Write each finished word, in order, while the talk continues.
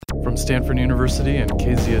From Stanford University and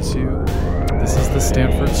KZSU, this is the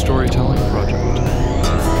Stanford Storytelling Project.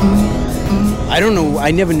 I don't know,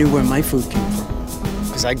 I never knew where my food came from,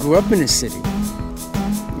 because I grew up in a city.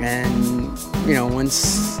 And, you know,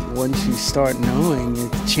 once you start knowing,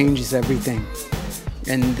 it changes everything.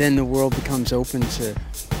 And then the world becomes open to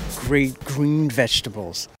great green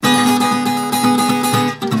vegetables. I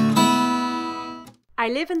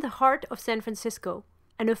live in the heart of San Francisco,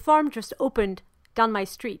 and a farm just opened down my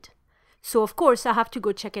street. So of course I have to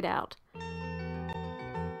go check it out.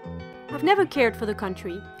 I've never cared for the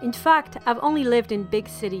country. In fact, I've only lived in big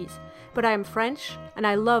cities. But I am French, and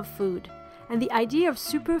I love food. And the idea of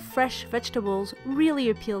super fresh vegetables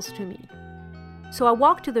really appeals to me. So I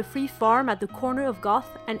walk to the free farm at the corner of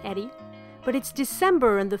Goth and Eddy. But it's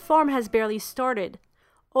December and the farm has barely started.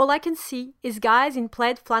 All I can see is guys in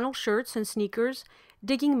plaid flannel shirts and sneakers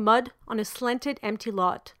digging mud on a slanted empty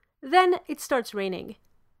lot. Then it starts raining.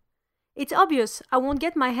 It's obvious I won't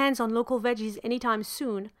get my hands on local veggies anytime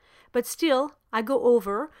soon, but still, I go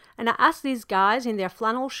over and I ask these guys in their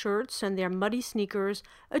flannel shirts and their muddy sneakers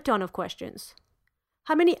a ton of questions.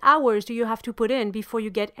 How many hours do you have to put in before you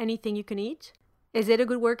get anything you can eat? Is it a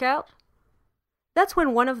good workout? That's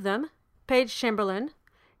when one of them, Paige Chamberlain,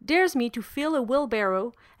 dares me to fill a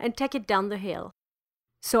wheelbarrow and take it down the hill.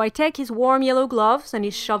 So I take his warm yellow gloves and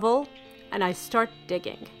his shovel and I start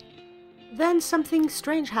digging. Then something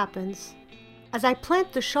strange happens. As I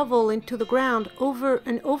plant the shovel into the ground over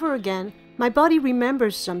and over again, my body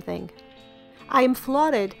remembers something. I am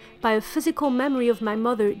flooded by a physical memory of my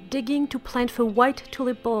mother digging to plant for white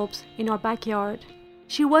tulip bulbs in our backyard.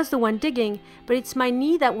 She was the one digging, but it's my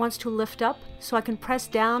knee that wants to lift up so I can press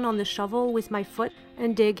down on the shovel with my foot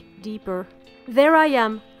and dig deeper. There I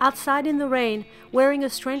am, outside in the rain, wearing a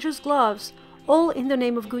stranger's gloves, all in the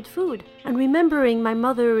name of good food, and remembering my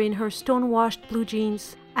mother in her stone-washed blue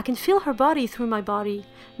jeans. I can feel her body through my body.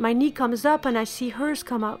 My knee comes up and I see hers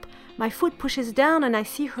come up. My foot pushes down and I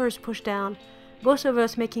see hers push down. Both of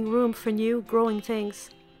us making room for new, growing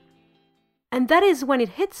things. And that is when it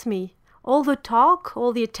hits me. All the talk,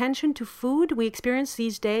 all the attention to food we experience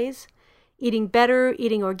these days. Eating better,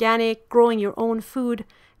 eating organic, growing your own food,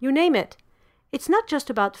 you name it. It's not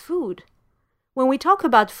just about food. When we talk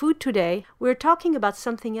about food today, we're talking about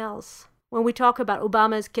something else. When we talk about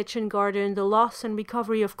Obama's kitchen garden, the loss and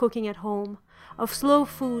recovery of cooking at home, of slow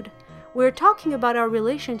food, we're talking about our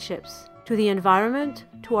relationships to the environment,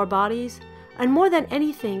 to our bodies, and more than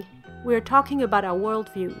anything, we're talking about our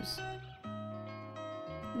worldviews.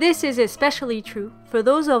 This is especially true for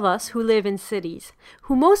those of us who live in cities,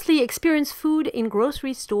 who mostly experience food in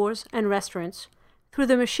grocery stores and restaurants through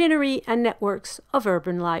the machinery and networks of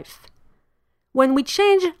urban life. When we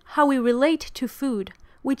change how we relate to food,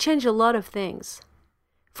 we change a lot of things.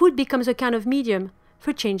 Food becomes a kind of medium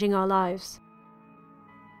for changing our lives.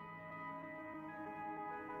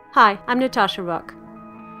 Hi, I'm Natasha Rock.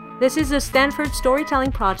 This is the Stanford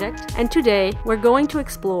Storytelling Project, and today we're going to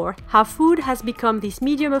explore how food has become this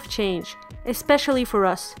medium of change, especially for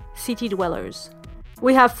us, city dwellers.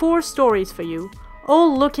 We have 4 stories for you,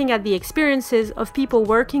 all looking at the experiences of people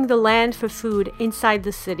working the land for food inside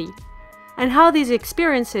the city, and how these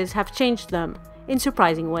experiences have changed them in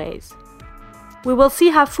surprising ways. We will see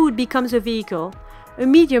how food becomes a vehicle, a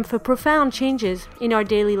medium for profound changes in our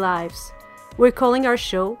daily lives. We're calling our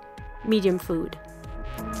show Medium Food.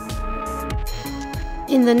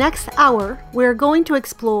 In the next hour, we're going to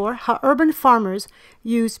explore how urban farmers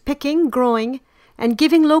use picking, growing, and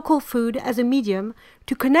giving local food as a medium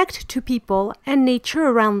to connect to people and nature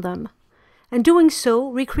around them, and doing so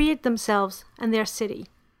recreate themselves and their city.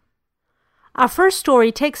 Our first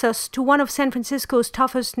story takes us to one of San Francisco's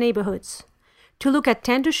toughest neighborhoods, to look at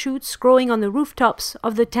tender shoots growing on the rooftops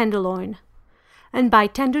of the Tenderloin. And by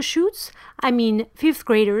tender shoots, I mean 5th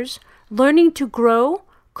graders learning to grow,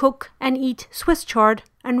 cook, and eat Swiss chard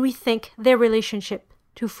and rethink their relationship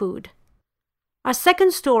to food. Our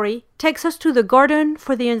second story takes us to the Garden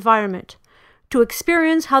for the Environment, to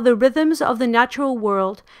experience how the rhythms of the natural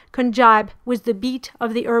world conjibe with the beat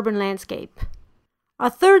of the urban landscape. Our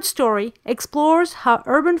third story explores how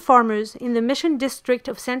urban farmers in the Mission District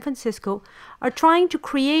of San Francisco are trying to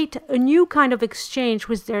create a new kind of exchange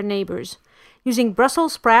with their neighbors, using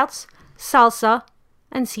Brussels sprouts, salsa,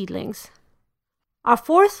 and seedlings. Our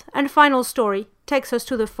fourth and final story takes us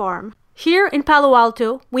to the farm. Here in Palo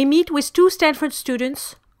Alto, we meet with 2 Stanford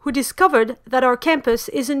students who discovered that our campus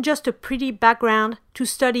isn't just a pretty background to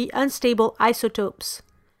study unstable isotopes,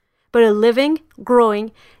 but a living,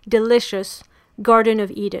 growing, delicious Garden of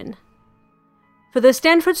Eden. For the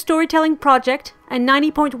Stanford Storytelling Project and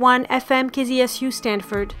 90.1 FM KZSU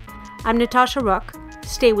Stanford, I'm Natasha Rock,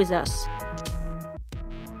 Stay with us.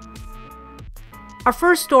 Our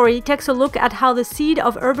first story takes a look at how the seed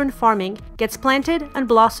of urban farming gets planted and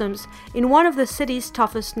blossoms in one of the city's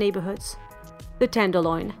toughest neighborhoods, the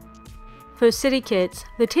Tenderloin. For city kids,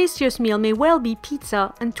 the tastiest meal may well be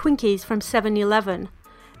pizza and Twinkies from 7-Eleven,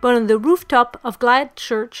 but on the rooftop of Glad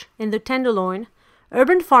Church in the Tenderloin,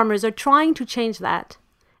 urban farmers are trying to change that.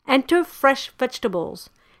 Enter fresh vegetables,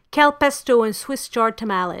 kale pesto and Swiss chard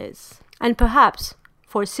tamales, and perhaps,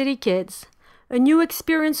 for city kids, a new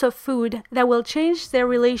experience of food that will change their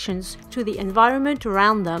relations to the environment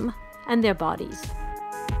around them and their bodies.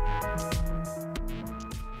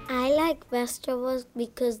 I like vegetables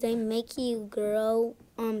because they make you grow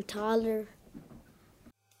taller.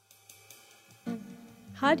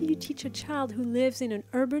 How do you teach a child who lives in an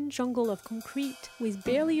urban jungle of concrete with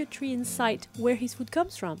barely a tree in sight where his food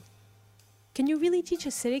comes from? Can you really teach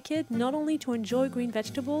a city kid not only to enjoy green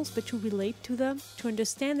vegetables, but to relate to them, to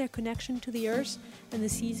understand their connection to the earth and the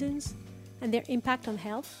seasons, and their impact on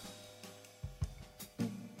health?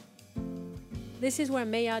 This is where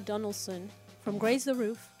Maya Donaldson from Graze the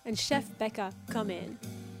Roof and Chef Becca come in.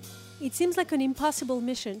 It seems like an impossible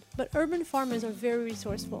mission, but urban farmers are very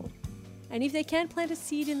resourceful. And if they can't plant a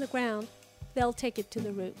seed in the ground, they'll take it to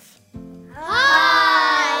the roof.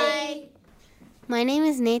 Hi! My name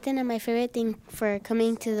is Nathan, and my favorite thing for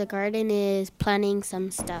coming to the garden is planting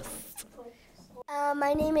some stuff.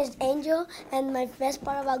 My name is Angel, and my best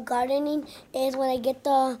part about gardening is when I get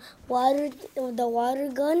the water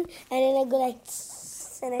gun, and then I go like,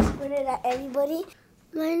 and I spit it at everybody.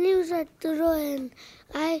 My name is Arturo, and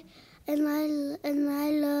I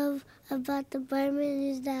love about the environment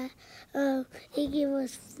is that he gave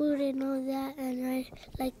us food and all that, and I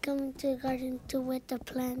like coming to the garden to wet the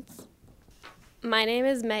plants. My name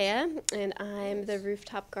is Maya, and I'm the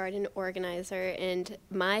rooftop garden organizer, and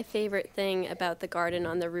my favorite thing about the garden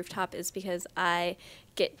on the rooftop is because I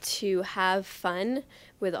get to have fun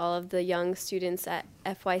with all of the young students at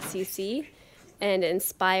FYCC and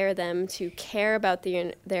inspire them to care about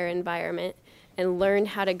their environment and learn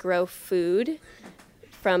how to grow food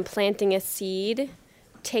from planting a seed,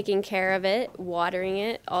 taking care of it, watering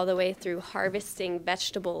it, all the way through harvesting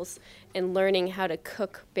vegetables and learning how to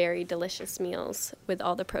cook very delicious meals with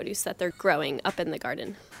all the produce that they're growing up in the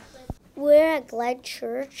garden. We're at Glad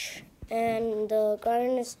Church, and the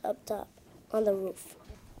garden is up top on the roof.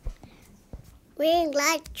 We're in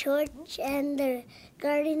Glad Church, and the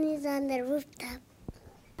garden is on the rooftop.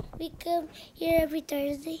 We come here every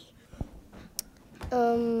Thursday.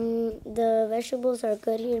 The vegetables are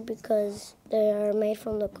good here because they are made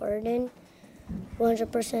from the garden,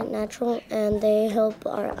 100% natural, and they help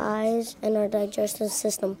our eyes and our digestive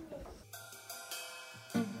system.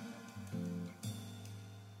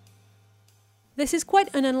 This is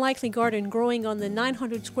quite an unlikely garden growing on the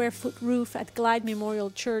 900 square foot roof at Glad Memorial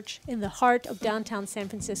Church in the heart of downtown San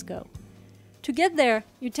Francisco. To get there,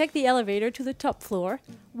 you take the elevator to the top floor,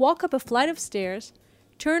 walk up a flight of stairs,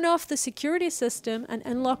 turn off the security system, and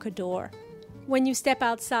unlock a door. When you step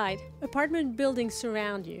outside, apartment buildings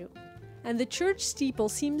surround you, and the church steeple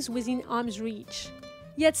seems within arm's reach.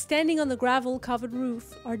 Yet standing on the gravel-covered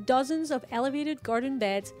roof are dozens of elevated garden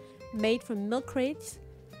beds made from milk crates,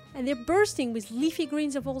 and they're bursting with leafy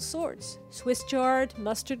greens of all sorts: Swiss chard,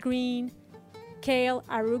 mustard green, kale,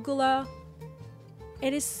 arugula.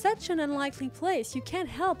 It is such an unlikely place, you can't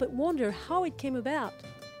help but wonder how it came about.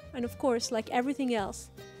 And of course, like everything else,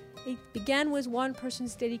 it began with one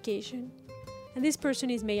person's dedication. And this person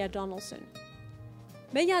is Maya Donaldson.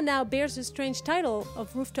 Maya now bears the strange title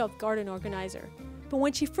of rooftop garden organizer. But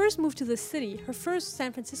when she first moved to the city, her first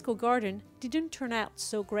San Francisco garden didn't turn out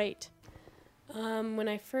so great. When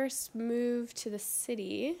I first moved to the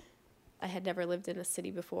city, I had never lived in a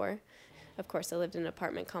city before. Of course, I lived in an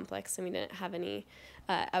apartment complex, and we didn't have any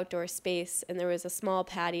outdoor space, and there was a small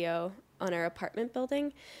patio on our apartment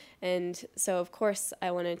building, and so of course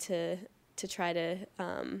I wanted to try to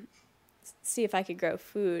see if I could grow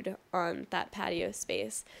food on that patio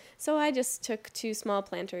space. So I just took 2 small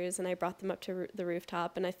planters and I brought them up to the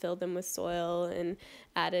rooftop, and I filled them with soil and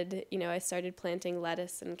added, I started planting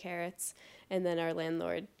lettuce and carrots, and then our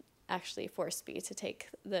landlord actually forced me to take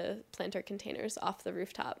the planter containers off the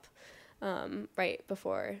rooftop right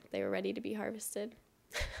before they were ready to be harvested.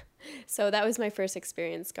 So that was my first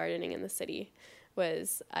experience gardening in the city.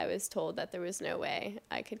 I was told that there was no way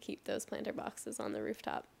I could keep those planter boxes on the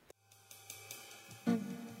rooftop.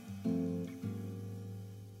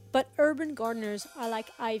 But urban gardeners are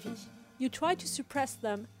like ivy. You try to suppress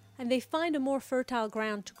them, and they find a more fertile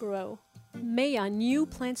ground to grow. Maya knew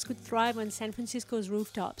plants could thrive on San Francisco's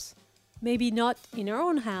rooftops. Maybe not in her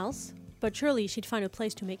own house, but surely she'd find a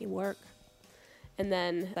place to make it work. And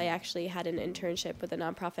then I actually had an internship with a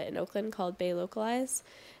nonprofit in Oakland called Bay Localize,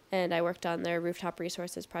 and I worked on their rooftop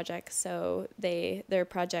resources project. So their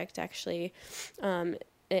project actually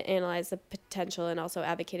it analyzed the potential and also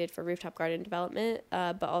advocated for rooftop garden development,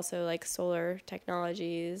 but also like solar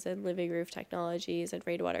technologies and living roof technologies and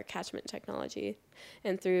rainwater catchment technology.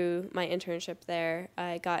 And through my internship there,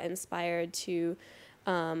 I got inspired to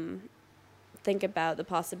think about the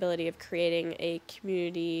possibility of creating a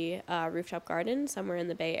community rooftop garden somewhere in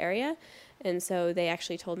the Bay Area. And so they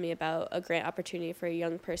actually told me about a grant opportunity for a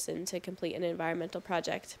young person to complete an environmental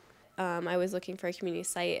project. I was looking for a community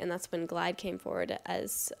site, and that's when GLIDE came forward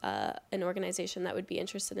as an organization that would be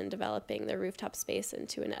interested in developing their rooftop space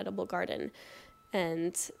into an edible garden.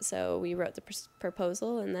 And so we wrote the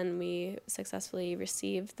proposal, and then we successfully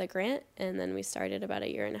received the grant, and then we started about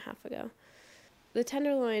 1.5 years ago. The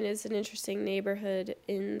Tenderloin is an interesting neighborhood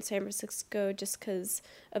in San Francisco just because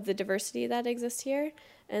of the diversity that exists here.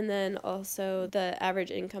 And then also the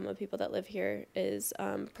average income of people that live here is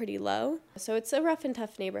pretty low. So it's a rough and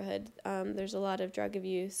tough neighborhood. There's a lot of drug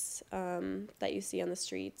abuse that you see on the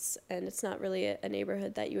streets, and it's not really a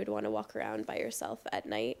neighborhood that you would want to walk around by yourself at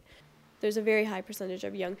night. There's a very high percentage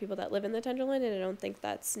of young people that live in the Tenderloin, and I don't think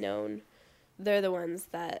that's known. They're the ones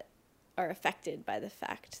that are affected by the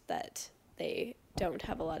fact that they don't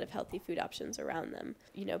have a lot of healthy food options around them.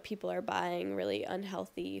 You know, people are buying really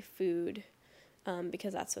unhealthy food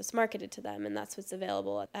because that's what's marketed to them and that's what's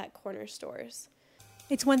available at corner stores.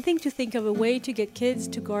 It's one thing to think of a way to get kids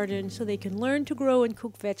to garden so they can learn to grow and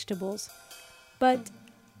cook vegetables, but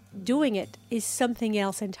doing it is something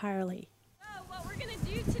else entirely. So what we're going to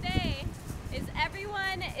do today is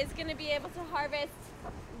everyone is going to be able to harvest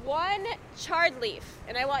one chard leaf,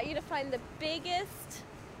 and I want you to find the biggest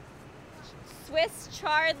Swiss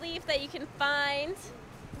chard leaf that you can find,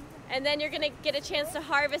 and then you're going to get a chance to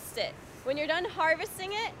harvest it. When you're done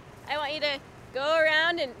harvesting it, I want you to go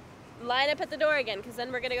around and line up at the door again, because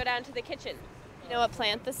then we're going to go down to the kitchen. You know what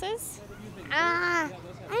plant this is? I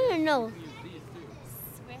don't know.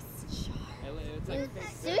 Swiss chard.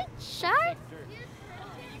 Swiss chard?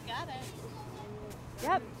 You got it.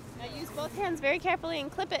 Yep. Now use both hands very carefully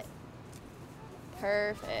and clip it.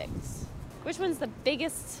 Perfect. Which one's the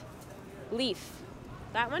biggest leaf?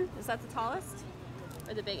 That one? Is that the tallest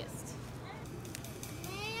or the biggest?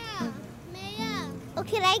 Maya. Oh,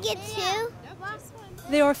 can I get two?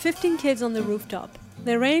 There are 15 kids on the rooftop.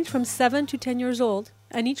 They range from 7 to 10 years old,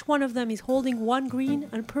 and each one of them is holding one green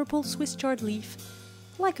and purple Swiss chard leaf,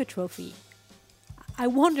 like a trophy. I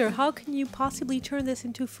wonder, how can you possibly turn this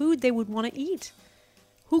into food they would want to eat?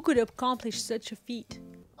 Who could accomplish such a feat?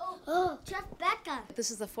 Oh, Chef Becca. This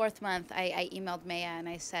is the 4th month. I emailed Maya and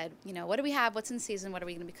I said, you know, what do we have? What's in season? What are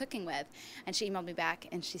we going to be cooking with? And she emailed me back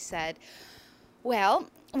and she said, well,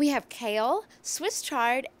 we have kale, Swiss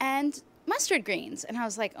chard, and mustard greens. And I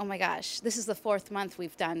was like, oh my gosh, this is the 4th month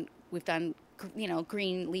we've done, you know,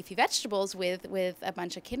 green leafy vegetables with a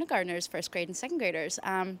bunch of kindergartners, 1st grade and 2nd graders.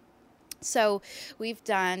 So we've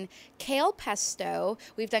done kale pesto,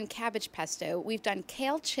 we've done cabbage pesto, we've done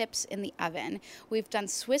kale chips in the oven, we've done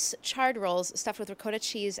Swiss chard rolls stuffed with ricotta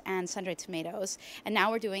cheese and sun-dried tomatoes, and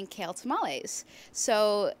now we're doing kale tamales.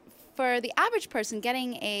 So for the average person,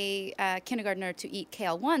 getting a kindergartner to eat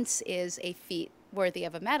kale once is a feat worthy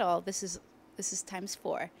of a medal. This is times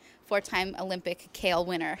 4. 4-time Olympic kale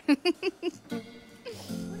winner. We're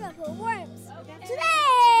gonna put worms today!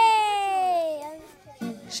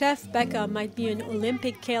 Chef Becca might be an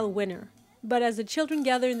Olympic kale winner, but as the children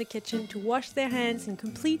gather in the kitchen to wash their hands in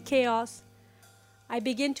complete chaos, I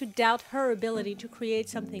begin to doubt her ability to create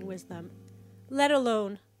something with them, let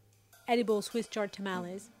alone edible Swiss chard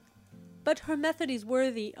tamales. But her method is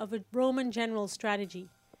worthy of a Roman general's strategy: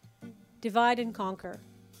 divide and conquer.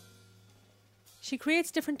 She creates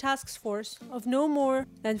different task forces of no more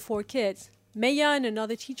than 4 kids. Maya and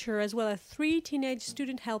another teacher, as well as 3 teenage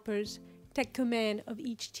student helpers, take command of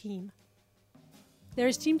each team. There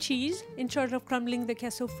is Team Cheese, in charge of crumbling the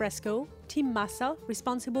queso fresco, Team Masa,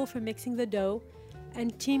 responsible for mixing the dough,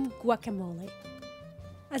 and Team Guacamole.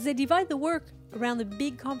 As they divide the work around the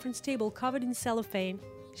big conference table covered in cellophane,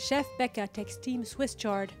 Chef Becca takes Team Swiss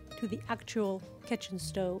chard to the actual kitchen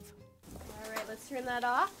stove. All right, let's turn that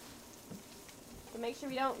off. So make sure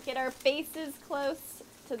we don't get our faces close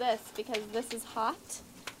to this because this is hot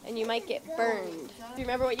and you might get burned. Do you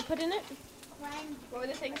remember what you put in it? What were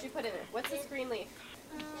the things you put in it? What's this green leaf?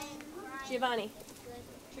 Giovanni,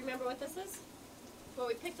 do you remember what this is? What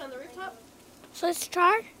we picked on the rooftop? Swiss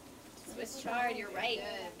chard? Swiss chard, you're right.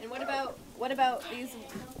 And what about these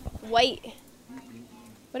white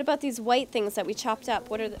What about these white things that we chopped up?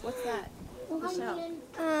 What's that? Michelle?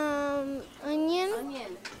 Onion.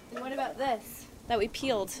 Onion. And what about this that we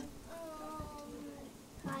peeled?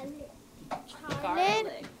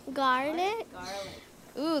 Garlic. Garlic.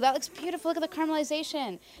 Ooh, that looks beautiful. Look at the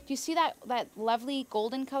caramelization. Do you see that lovely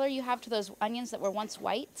golden color you have to those onions that were once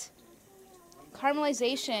white?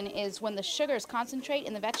 Caramelization is when the sugars concentrate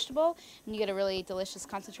in the vegetable and you get a really delicious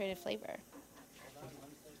concentrated flavor.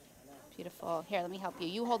 Beautiful. Here, let me help you.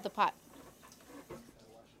 You hold the pot.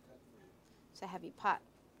 It's a heavy pot.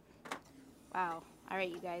 Wow. All right,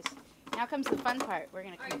 you guys. Now comes the fun part. We're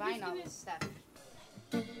going to combine all this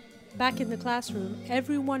stuff. Back in the classroom,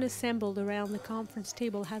 everyone assembled around the conference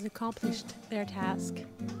table has accomplished their task.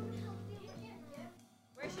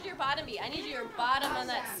 Where should your bottom be? I need your bottom on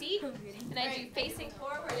that seat, and I need you facing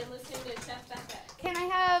forward and listening to Chef Becca. Can I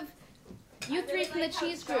have you three from the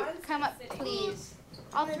cheese group come up, please?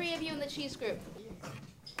 All three of you in the cheese group.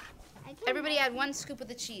 Everybody add 1 scoop of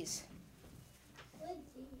the cheese.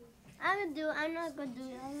 I'm not gonna do it. I'm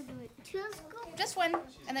gonna do it. 2 scoops. Just 1,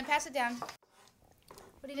 and then pass it down.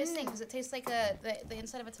 What do you guys think? Does it taste like the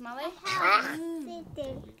inside of a tamale?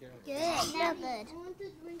 Good. Not good.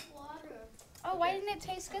 Oh, why didn't it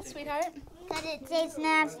taste good, sweetheart? Because it tastes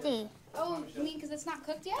nasty. Oh, you mean because it's not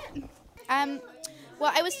cooked yet?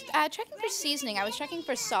 Well, I was checking for seasoning. I was checking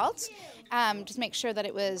for salt, just make sure that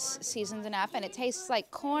it was seasoned enough. And it tastes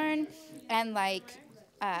like corn and like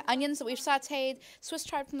onions that we've sauteed, Swiss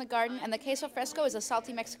chard from the garden, and the queso fresco is a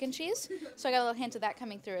salty Mexican cheese. So I got a little hint of that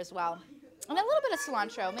coming through as well. And a little bit of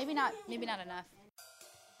cilantro, maybe not enough.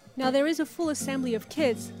 Now there is a full assembly of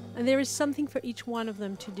kids, and there is something for each one of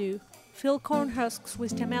them to do. Fill corn husks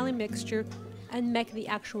with tamale mixture and make the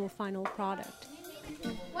actual final product.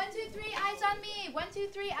 1, 2, 3, eyes on me. 1, 2,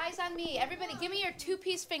 3, eyes on me. Everybody, give me your 2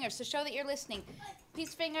 peace fingers to show that you're listening.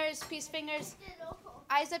 Peace fingers, peace fingers.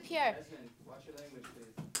 Eyes up here.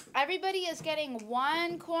 Everybody is getting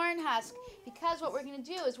 1 corn husk because what we're going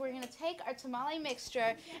to do is we're going to take our tamale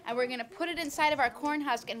mixture and we're going to put it inside of our corn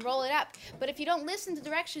husk and roll it up. But if you don't listen to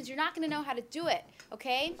directions, you're not going to know how to do it,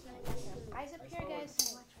 okay? Eyes up here,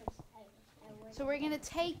 guys. So we're going to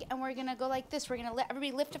take and we're going to go like this. We're going to let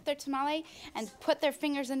everybody lift up their tamale and put their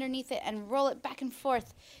fingers underneath it and roll it back and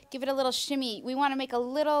forth. Give it a little shimmy. We want to make a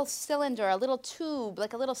little cylinder, a little tube,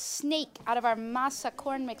 like a little snake out of our masa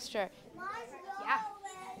corn mixture. Yeah.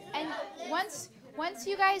 And once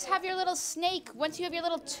you guys have your little snake, once you have your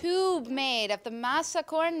little tube made of the masa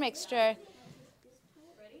corn mixture,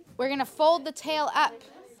 we're going to fold the tail up.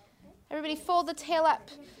 Everybody fold the tail up.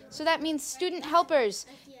 So that means student helpers,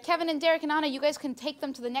 Kevin and Derek and Anna, you guys can take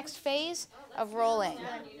them to the next phase of rolling.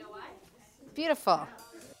 Beautiful.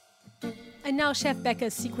 And now Chef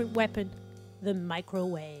Becca's secret weapon, the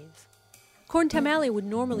microwave. Corn tamale would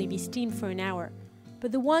normally be steamed for an hour,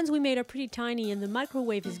 but the ones we made are pretty tiny and the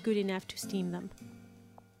microwave is good enough to steam them.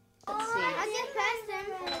 Let's see.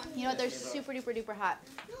 You know what? They're super duper duper hot.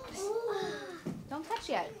 Don't touch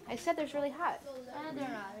yet. I said they're really hot.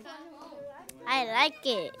 I like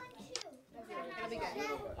it. It'll be good.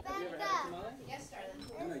 Yes,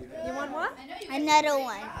 darling. You want what? Another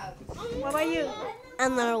one. What about you?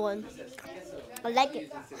 Another one. I like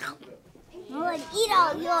it. I want to eat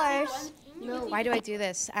all yours. No. Why do I do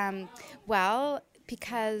this? Well,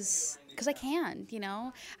 because I can, you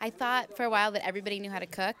know. I thought for a while that everybody knew how to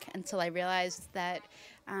cook until I realized that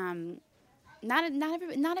not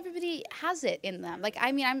everybody has it in them. Like,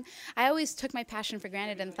 I mean, I always took my passion for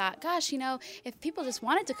granted and thought, gosh, you know, if people just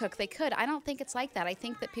wanted to cook, they could. I don't think it's like that. I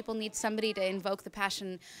think that people need somebody to invoke the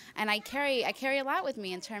passion, and I carry a lot with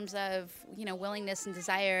me in terms of, you know, willingness and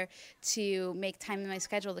desire to make time in my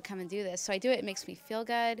schedule to come and do this. So I do it. It makes me feel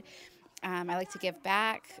good. I like to give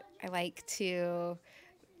back. I like to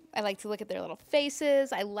look at their little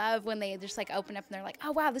faces. I love when they just like open up and they're like,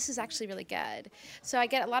 oh, wow, this is actually really good. So I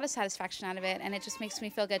get a lot of satisfaction out of it, and it just makes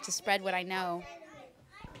me feel good to spread what I know.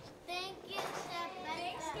 Thank you, Chef.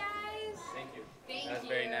 Thanks, guys. Thank you. Thank That's you.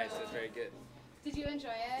 very nice. That's very good. Did you enjoy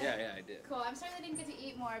it? Yeah, I did. Cool. I'm sorry they didn't get to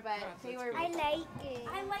eat more, but they were. I like it.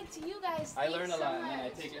 I liked you guys. I Thanks learn a so lot, and then I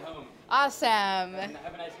much. take it home. Awesome.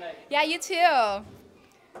 Have a nice night. Yeah, you too.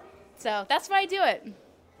 So that's why I do it.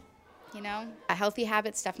 You know, healthy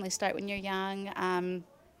habits definitely start when you're young, and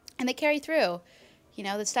they carry through. You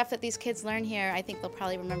know, the stuff that these kids learn here, I think they'll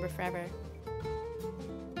probably remember forever.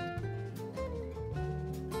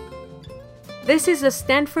 This is the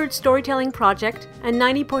Stanford Storytelling Project and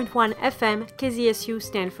 90.1 FM KZSU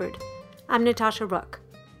Stanford. I'm Natasha Ruck.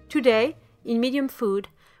 Today, in Medium Food,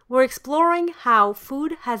 we're exploring how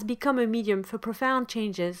food has become a medium for profound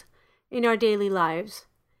changes in our daily lives,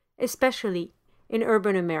 especially in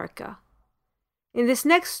urban America. In this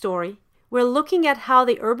next story, we're looking at how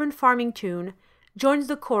the urban farming tune joins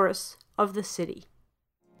the chorus of the city.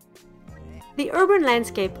 The urban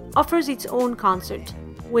landscape offers its own concert,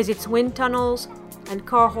 with its wind tunnels and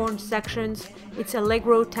car horn sections, its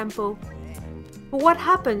allegro tempo. But what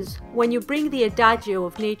happens when you bring the adagio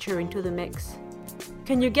of nature into the mix?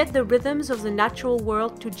 Can you get the rhythms of the natural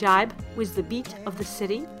world to jibe with the beat of the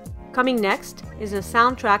city? Coming next is a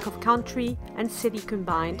soundtrack of country and city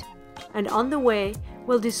combined, and on the way,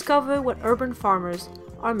 we'll discover what urban farmers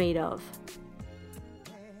are made of.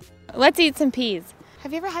 Let's eat some peas.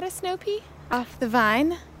 Have you ever had a snow pea off the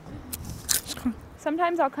vine?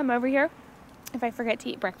 Sometimes I'll come over here if I forget to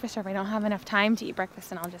eat breakfast or if I don't have enough time to eat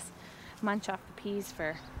breakfast, and I'll just munch off the peas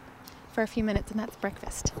for a few minutes, and that's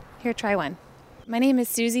breakfast. Here, try one. My name is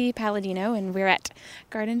Susie Palladino, and we're at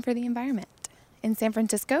Garden for the Environment in San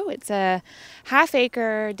Francisco. It's a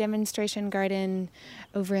half-acre demonstration garden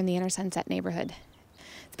over in the Inner Sunset neighborhood.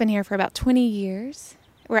 It's been here for about 20 years.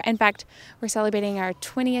 We're celebrating our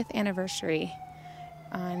 20th anniversary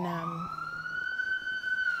on...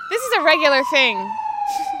 This is a regular thing.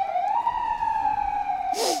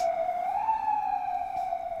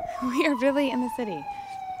 We are really in the city.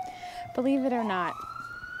 Believe it or not.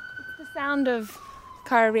 It's the sound of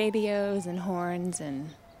car radios and horns and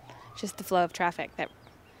just the flow of traffic that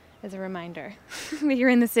is a reminder that you're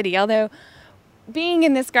in the city. Although being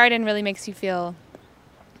in this garden really makes me feel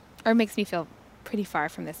pretty far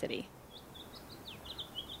from the city.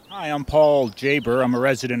 Hi, I'm Paul Jaber. I'm a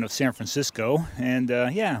resident of San Francisco, and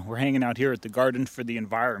we're hanging out here at the Garden for the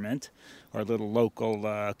Environment, our little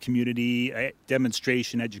local community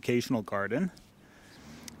demonstration educational garden.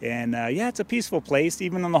 And it's a peaceful place,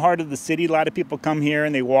 even in the heart of the city. A lot of people come here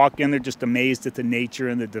and they walk in, they're just amazed at the nature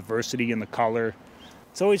and the diversity and the color.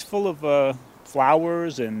 It's always full of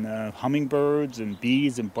flowers and hummingbirds and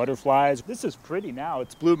bees and butterflies. This is pretty now.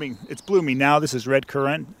 It's blooming now. This is red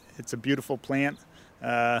currant. It's a beautiful plant.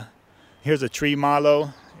 Here's a tree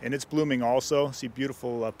mallow, and it's blooming also. See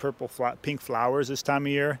beautiful pink flowers this time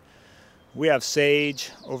of year. We have sage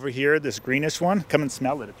over here, this greenish one. Come and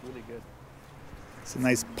smell it. It's really good. It's a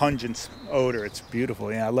nice pungent odor. It's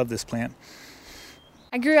beautiful. Yeah, I love this plant.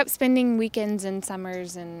 I grew up spending weekends and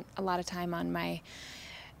summers and a lot of time on my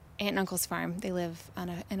aunt and uncle's farm. They live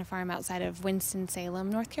in a farm outside of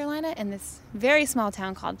Winston-Salem, North Carolina, in this very small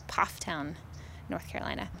town called Pofftown, North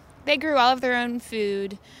Carolina. They grew all of their own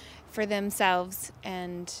food for themselves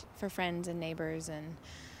and for friends and neighbors. And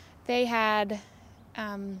they had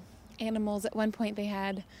animals. At one point, they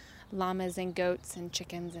had llamas and goats and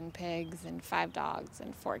chickens and pigs and 5 dogs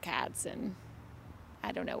and 4 cats and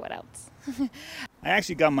I don't know what else. I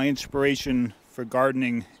actually got my inspiration for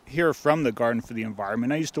gardening here from the Garden for the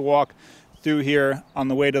Environment. I used to walk through here on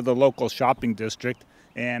the way to the local shopping district,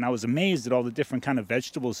 and I was amazed at all the different kind of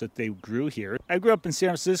vegetables that they grew here. I grew up in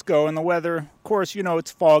San Francisco, and the weather, of course,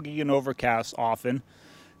 it's foggy and overcast often.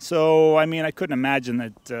 So, I couldn't imagine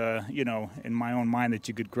that, in my own mind that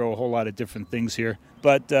you could grow a whole lot of different things here.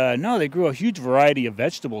 But no, they grew a huge variety of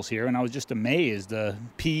vegetables here, and I was just amazed.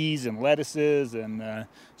 Peas and lettuces and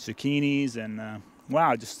zucchinis and,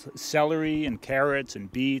 just celery and carrots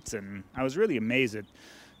and beets. And I was really amazed.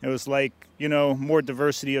 It was like, more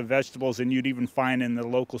diversity of vegetables than you'd even find in the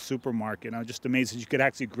local supermarket. I was just amazed that you could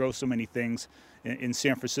actually grow so many things in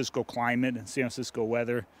San Francisco climate and San Francisco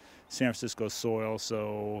weather, San Francisco soil.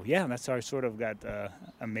 So, yeah, that's how I sort of got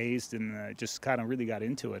amazed and just kind of really got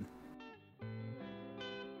into it.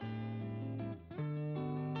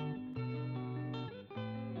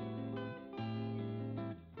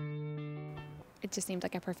 It just seemed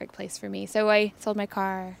like a perfect place for me. So I sold my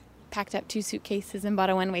car, packed up 2 suitcases, and bought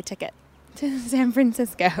a one-way ticket to San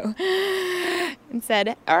Francisco and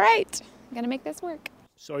said, all right, I'm going to make this work.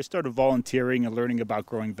 So I started volunteering and learning about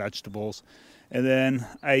growing vegetables. And then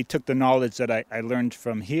I took the knowledge that I learned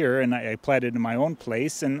from here and I applied it in my own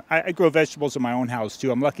place. And I grow vegetables in my own house,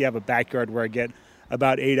 too. I'm lucky I have a backyard where I get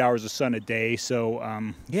about 8 hours of sun a day. So,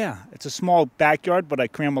 it's a small backyard, but I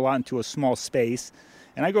cram a lot into a small space.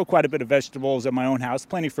 And I grow quite a bit of vegetables at my own house,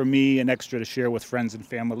 plenty for me and extra to share with friends and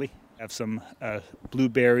family. I have some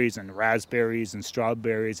blueberries and raspberries and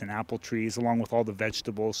strawberries and apple trees along with all the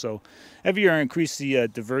vegetables. So every year I increase the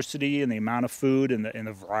diversity and the amount of food and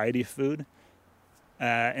the variety of food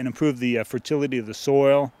and improve the fertility of the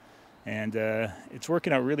soil. And it's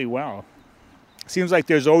working out really well. Seems like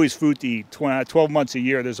there's always food to eat. 12 months a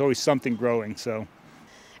year, there's always something growing. So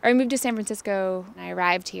I moved to San Francisco and I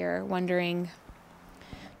arrived here wondering,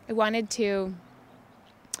 I wanted to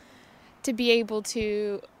be able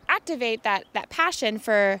to activate that passion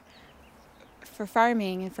for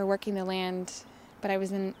farming and for working the land but I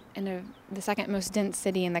was in the second most dense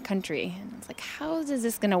city in the country. And I was like, how is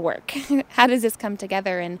this going to work? How does this come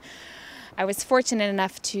together? And I was fortunate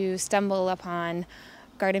enough to stumble upon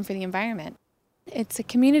Garden for the Environment. It's a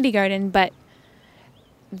community garden, but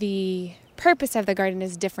the purpose of the garden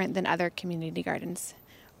is different than other community gardens.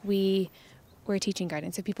 We're a teaching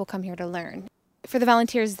garden, so people come here to learn. For the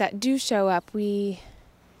volunteers that do show up, we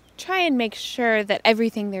try and make sure that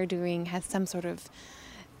everything they're doing has some sort of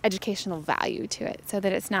educational value to it, so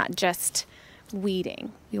that it's not just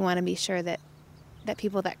weeding. We want to be sure that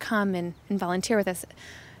people that come and volunteer with us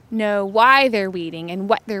know why they're weeding and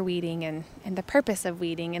what they're weeding and the purpose of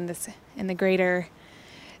weeding in the greater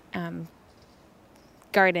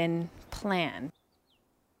garden plan.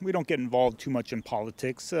 We don't get involved too much in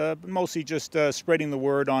politics, but mostly just spreading the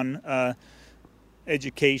word on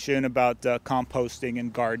education about composting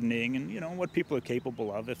and gardening and, what people are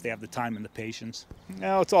capable of if they have the time and the patience.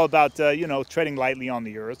 It's all about, treading lightly on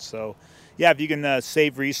the earth. So, yeah, if you can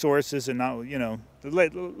save resources and not,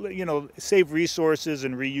 save resources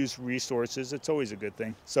and reuse resources, it's always a good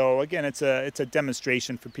thing. So, again, it's a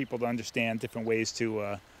demonstration for people to understand different ways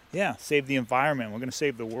to save the environment. We're going to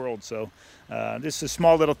save the world. So this is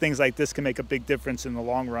small little things like this can make a big difference in the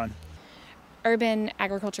long run. Urban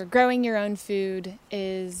agriculture, growing your own food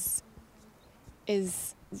is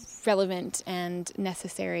relevant and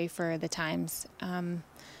necessary for the times.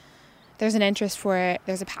 There's an interest for it,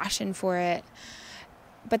 there's a passion for it,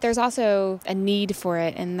 but there's also a need for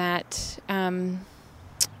it in that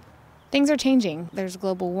things are changing. There's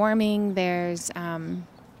global warming, there's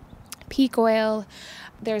peak oil.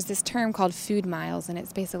 There's this term called food miles, and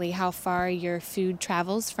it's basically how far your food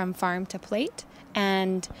travels from farm to plate.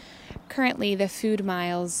 And currently the food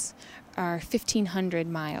miles are 1,500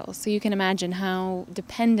 miles. So you can imagine how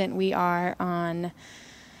dependent we are on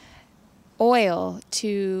oil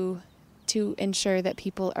to ensure that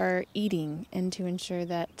people are eating and to ensure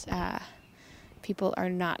that people are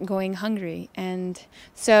not going hungry. And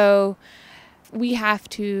so we have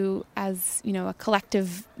to, as a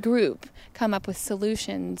collective group, come up with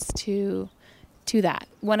solutions to that.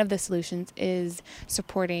 One of the solutions is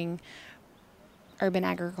supporting urban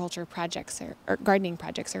agriculture projects or gardening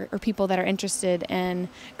projects or people that are interested in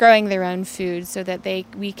growing their own food so that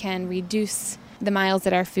we can reduce the miles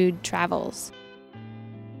that our food travels.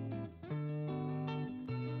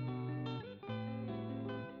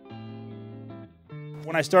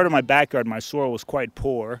 When I started my backyard, my soil was quite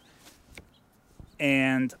poor.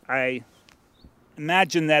 And I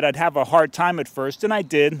imagined that I'd have a hard time at first, and I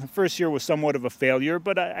did. The first year was somewhat of a failure,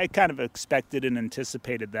 but I kind of expected and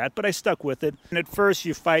anticipated that, but I stuck with it. And at first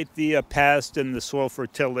you fight the pest and the soil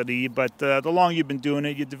fertility, but the longer you've been doing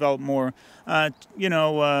it, you develop more,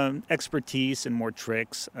 expertise and more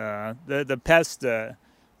tricks. The pest,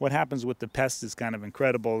 what happens with the pest is kind of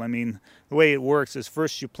incredible. I mean, the way it works is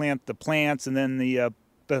first you plant the plants, and then the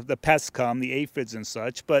pests come, the aphids and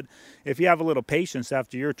such. But if you have a little patience,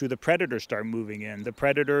 after a year or two, the predators start moving in. The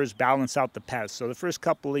predators balance out the pests. So the first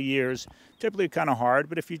couple of years, typically kind of hard,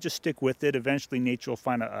 but if you just stick with it, eventually nature will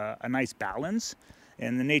find a nice balance,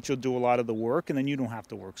 and the nature will do a lot of the work, and then you don't have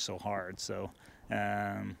to work so hard. So,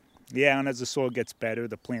 and as the soil gets better,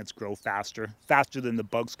 the plants grow faster than the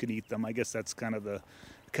bugs could eat them. I guess that's kind of the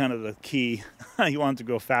key. You want them to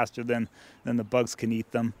grow faster than the bugs can eat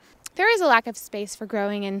them. There is a lack of space for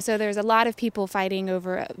growing, and so there's a lot of people fighting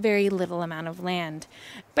over a very little amount of land.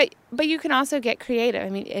 But you can also get creative. I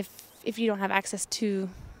mean, if you don't have access to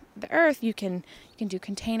the earth, you can do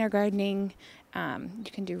container gardening.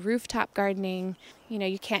 You can do rooftop gardening.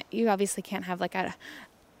 You obviously can't have like a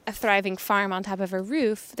thriving farm on top of a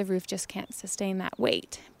roof. The roof just can't sustain that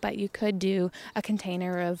weight. But you could do a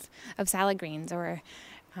container of salad greens or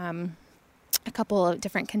a couple of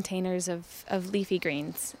different containers of leafy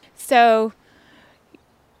greens. So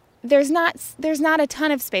there's not a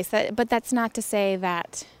ton of space, but that's not to say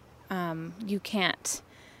that you can't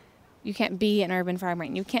be an urban farmer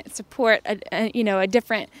and you can't support a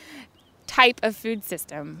different type of food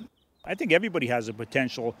system. I think everybody has the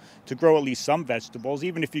potential to grow at least some vegetables,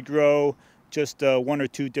 even if you grow just one or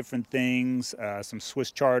two different things, some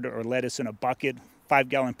Swiss chard or lettuce in a bucket,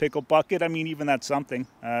 5-gallon pickle bucket. I mean, even that's something,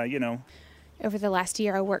 Over the last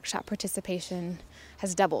year, our workshop participation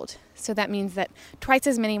has doubled. So that means that twice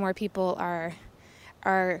as many more people are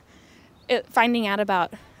finding out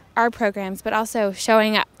about our programs, but also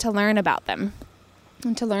showing up to learn about them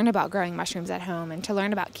and to learn about growing mushrooms at home and to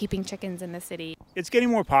learn about keeping chickens in the city. It's getting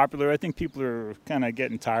more popular. I think people are kind of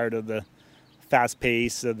getting tired of the fast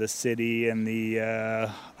pace of the city and the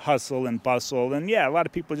hustle and bustle. And a lot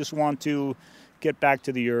of people just want to get back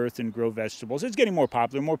to the earth and grow vegetables. It's getting more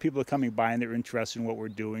popular. More people are coming by and they're interested in what we're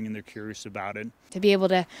doing and they're curious about it. To be able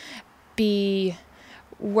to be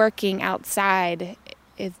working outside,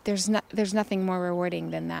 there's nothing more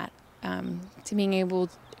rewarding than that. To being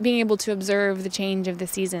able to observe the change of the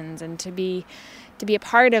seasons and to be a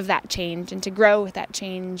part of that change and to grow with that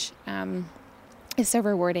change is so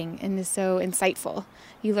rewarding and is so insightful.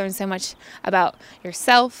 You learn so much about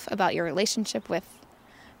yourself, about your relationship with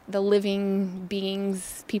the living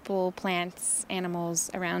beings, people, plants,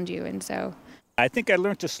 animals around you. And so I think I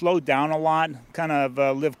learned to slow down a lot, kind of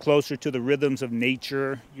live closer to the rhythms of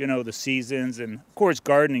nature, the seasons. And of course,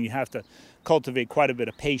 gardening, you have to cultivate quite a bit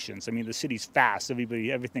of patience. I mean, the city's fast.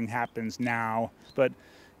 Everything happens now. But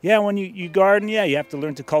yeah, when you garden, you have to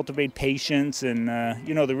learn to cultivate patience and,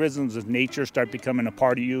 the rhythms of nature start becoming a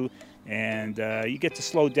part of you. And you get to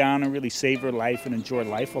slow down and really savor life and enjoy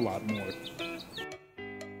life a lot more.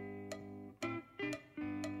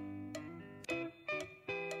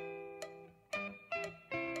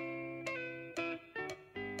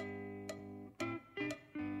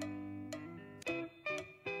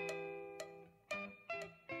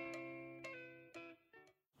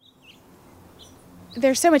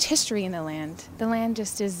 There's so much history in the land. The land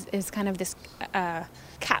just is kind of this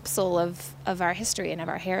capsule of our history and of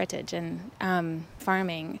our heritage, and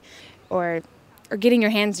farming or getting your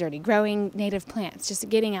hands dirty, growing native plants, just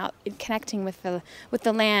getting out, connecting with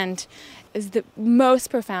the land is the most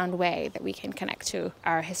profound way that we can connect to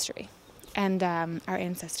our history and our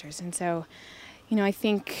ancestors. And so, I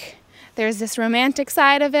think there's this romantic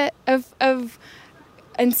side of it,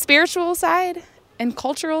 and spiritual side and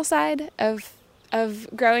cultural side of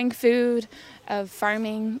growing food, of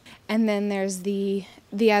farming, and then there's the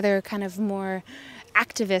other kind of more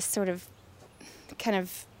activist sort of kind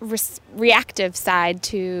of reactive side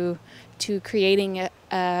to creating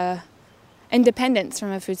a independence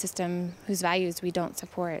from a food system whose values we don't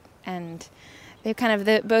support. And they kind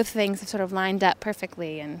of both things have sort of lined up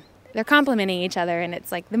perfectly, and they're complementing each other. And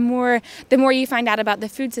it's like the more you find out about the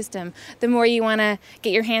food system, the more you want to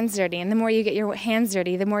get your hands dirty, and the more you get your hands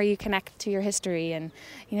dirty, the more you connect to your history, and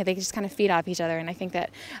they just kind of feed off each other. And I think that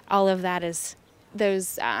all of that is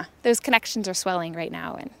those connections are swelling right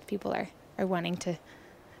now, and people are wanting to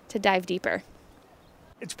dive deeper.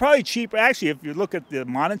 It's probably cheaper, actually, if you look at the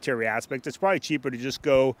monetary aspect, it's probably cheaper to just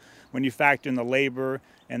go, when you factor in the labor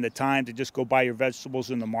and the time, to just go buy your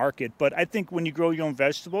vegetables in the market. But I think when you grow your own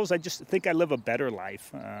vegetables, I just think I live a better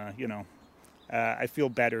life. I feel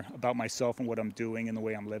better about myself and what I'm doing and the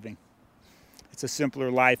way I'm living. It's a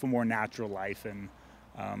simpler life, a more natural life, and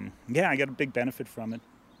I get a big benefit from it.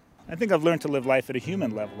 I think I've learned to live life at a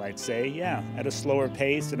human level, I'd say, at a slower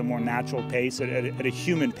pace, at a more natural pace, at a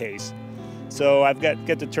human pace. So I've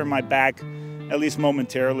get to turn my back, at least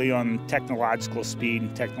momentarily, on technological speed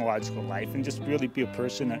and technological life, and just really be a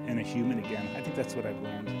person and a human again. I think that's what I've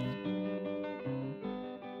learned.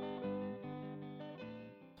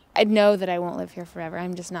 I know that I won't live here forever.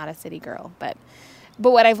 I'm just not a city girl. But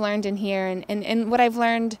what I've learned in here and what I've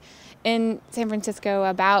learned in San Francisco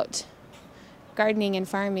about gardening and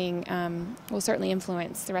farming will certainly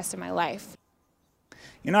influence the rest of my life.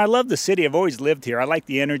 I love the city. I've always lived here. I like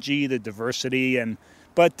the energy, the diversity,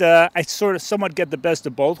 but I somewhat get the best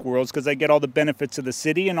of both worlds because I get all the benefits of the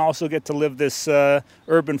city and also get to live this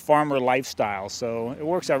urban farmer lifestyle. So it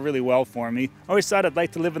works out really well for me. I always thought I'd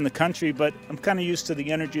like to live in the country, but I'm kind of used to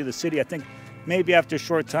the energy of the city. I think maybe after a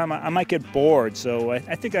short time I might get bored. So I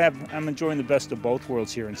think I'm enjoying the best of both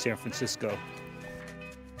worlds here in San Francisco.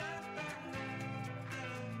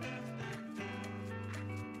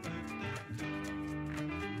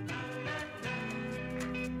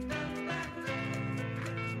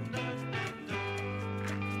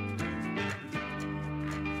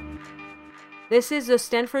 This is the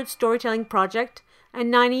Stanford Storytelling Project and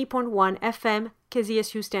 90.1 FM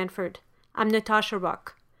KZSU Stanford. I'm Natasha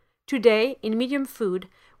Rock. Today, in Medium Food,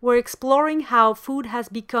 we're exploring how food has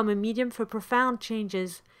become a medium for profound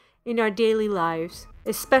changes in our daily lives,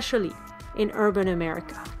 especially in urban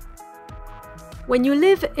America. When you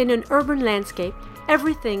live in an urban landscape,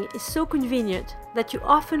 everything is so convenient that you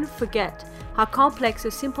often forget how complex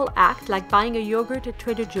a simple act like buying a yogurt at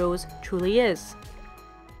Trader Joe's truly is.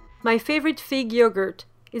 My favorite fig yogurt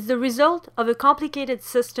is the result of a complicated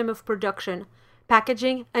system of production,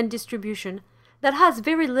 packaging, and distribution that has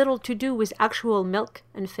very little to do with actual milk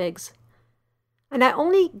and figs. And I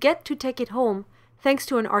only get to take it home thanks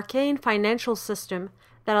to an arcane financial system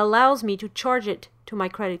that allows me to charge it to my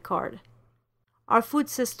credit card. Our food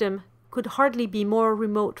system could hardly be more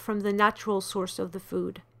remote from the natural source of the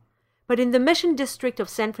food. But in the Mission District of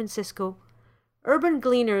San Francisco, urban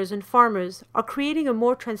gleaners and farmers are creating a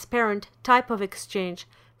more transparent type of exchange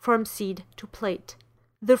from seed to plate.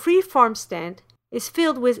 The free farm stand is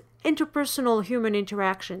filled with interpersonal human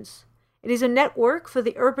interactions. It is a network for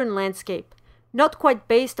the urban landscape, not quite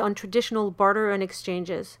based on traditional barter and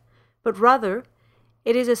exchanges, but rather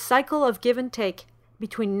it is a cycle of give and take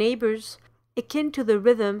between neighbors, akin to the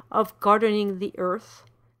rhythm of gardening the earth,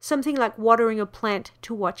 something like watering a plant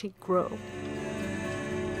to watch it grow.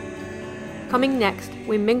 Coming next,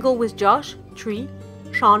 we mingle with Josh, Tree,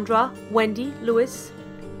 Chandra, Wendy, Louis,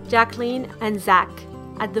 Jacqueline, and Zach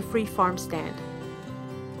at the free farm stand.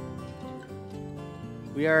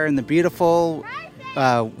 We are in the beautiful,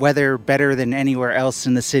 weather better than anywhere else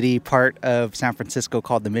in the city part of San Francisco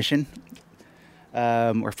called the Mission.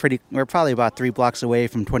 We're probably about 3 blocks away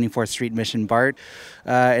from 24th Street Mission BART,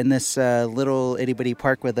 in this little itty bitty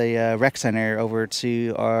park with a rec center over to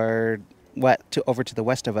the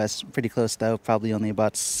west of us. Pretty close though, probably only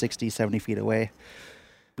about 60-70 feet away.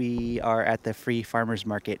 We are at the free farmers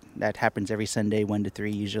market that happens every Sunday 1 to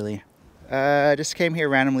 3 usually. Just came here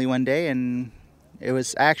randomly one day, and I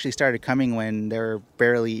actually started coming when there were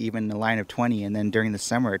barely even a line of 20, and then during the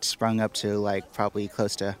summer it sprung up to like probably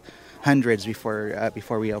close to hundreds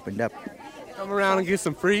before we opened up. Come around and get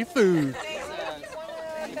some free food.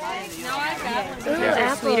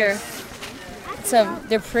 They're sweeter.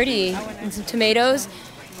 They're pretty. And some tomatoes.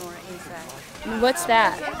 What's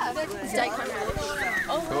that?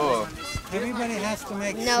 Cool. Everybody has to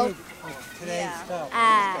make soup with today's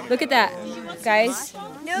stuff. Look at that, guys.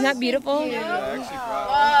 Isn't that beautiful?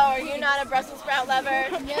 Oh, are you not a Brussels sprout lover?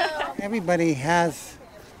 No. Everybody has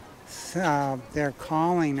their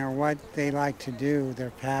calling or what they like to do,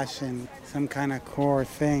 their passion, some kind of core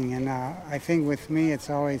thing. And I think with me, it's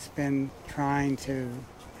always been trying to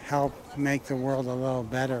help make the world a little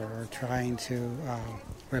better, or trying to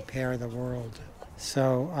repair the world.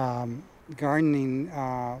 So gardening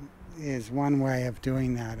is one way of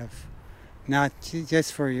doing that, of not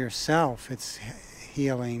just for yourself, it's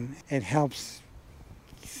healing. It helps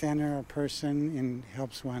center a person and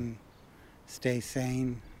helps one stay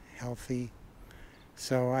sane, healthy.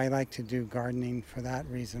 So I like to do gardening for that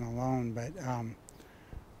reason alone, but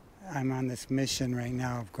I'm on this mission right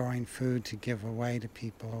now of growing food to give away to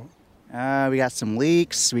people. We got some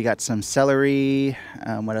leeks, we got some celery,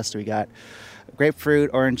 what else do we got? Grapefruit,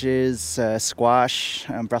 oranges, squash,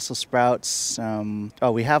 Brussels sprouts.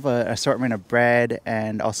 We have an assortment of bread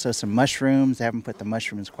and also some mushrooms. I haven't put the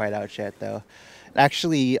mushrooms quite out yet though.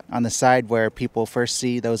 Actually, on the side where people first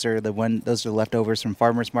see, those are leftovers from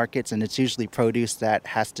farmers markets, and it's usually produce that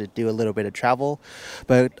has to do a little bit of travel.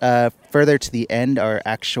 But further to the end are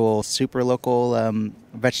actual super local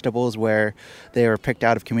vegetables where they were picked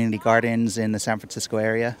out of community gardens in the San Francisco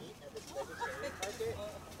area.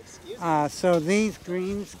 So these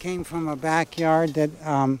greens came from a backyard that,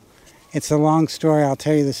 it's a long story, I'll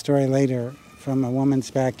tell you the story later, from a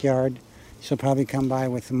woman's backyard. She'll probably come by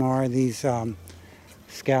with more of these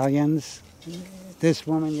scallions. This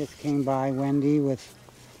woman just came by, Wendy, with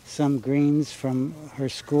some greens from her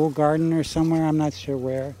school garden or somewhere, I'm not sure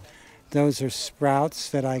where. Those are sprouts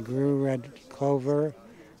that I grew, red clover,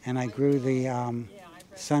 and I grew the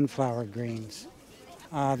sunflower greens.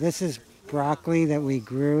 This is broccoli that we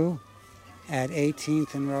grew at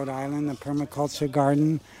 18th and Rhode Island, the permaculture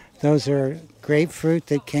garden. Those are grapefruit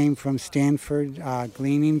that came from Stanford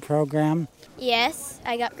gleaning program. Yes,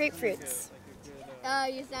 I got grapefruits. Oh,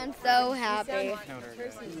 you sound so happy. Aren't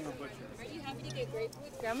you happy to get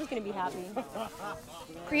grapefruits? Grandma's gonna be happy.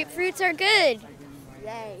 Grapefruits are good.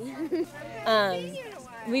 Yay.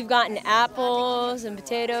 We've gotten apples and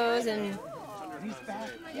potatoes, and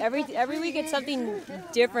every week it's something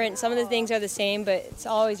different. Some of the things are the same, but it's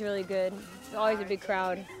always really good. It's always a big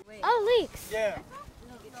crowd. Oh, leeks. Yeah.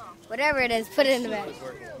 Whatever it is, put it in the bag.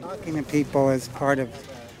 Talking to people is part of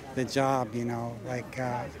the job,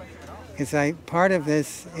 part of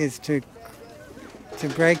this is to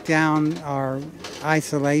break down our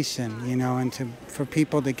isolation, and for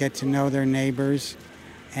people to get to know their neighbors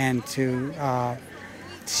and to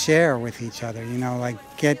share with each other,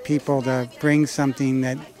 get people to bring something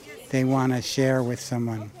that they want to share with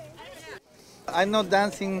someone. I'm not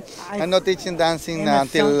dancing, I'm not teaching dancing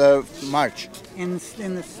until March. In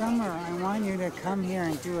the summer, I want you to come here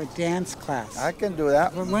and do a dance class. I can do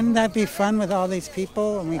that. Wouldn't that be fun with all these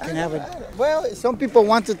people? And we can have a... Well, some people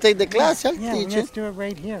want to take the class, I'll yeah, teach let's do it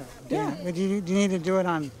right here. Yeah. But do you need to do it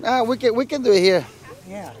on... We can do it here.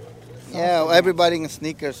 Yeah. Yeah, everybody in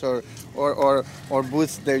sneakers or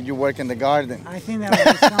boots that you work in the garden. I think that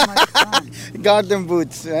would be so much fun. Garden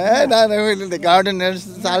boots. Not really the gardener's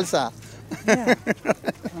salsa. Yeah.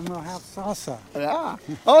 And we'll have salsa. Yeah.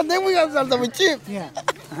 Oh, then we have salsa with chip. Yeah.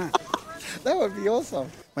 That would be awesome.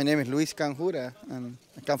 My name is Luis Canjura, and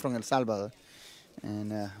I come from El Salvador.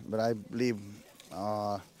 But I live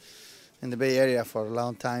in the Bay Area for a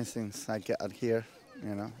long time since I got here,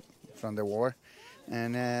 from the war.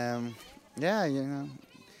 And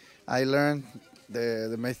I learned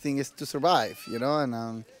the main thing is to survive,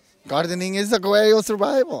 and gardening is a way of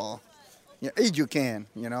survival. If you can,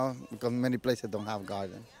 because many places don't have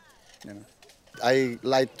garden. I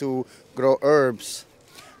like to grow herbs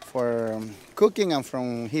for cooking and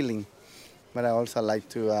from healing, but I also like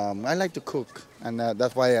to cook, and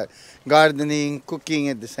that's why gardening, cooking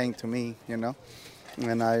is the same to me,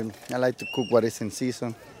 And I like to cook what is in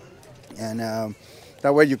season, and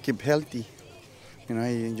that way you keep healthy.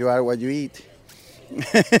 You are what you eat.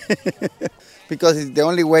 Because it's the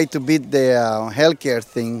only way to beat the healthcare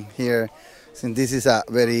thing here, since this is a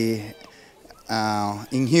very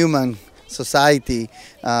inhuman society.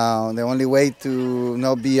 The only way to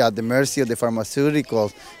not be at the mercy of the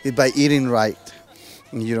pharmaceuticals is by eating right.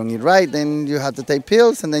 If you don't eat right, then you have to take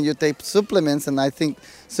pills, and then you take supplements, and I think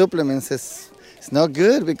supplements is not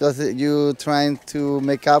good because you're trying to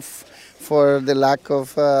make up for the lack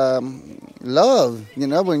of love.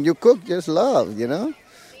 When you cook, just love,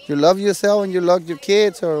 You love yourself and you love your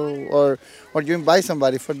kids, or you invite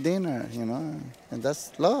somebody for dinner, and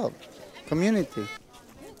that's love, community.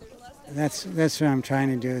 That's what I'm trying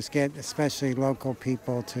to do, is get especially local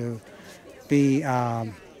people to be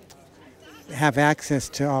have access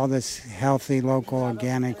to all this healthy, local,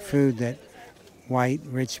 organic food that white,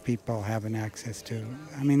 rich people haven't access to.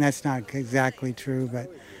 I mean, that's not exactly true, but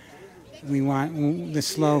we want the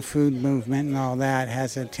slow food movement and all that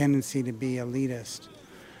has a tendency to be elitist.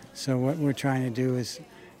 So what we're trying to do is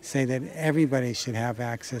say that everybody should have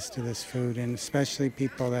access to this food, and especially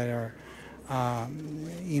people that are,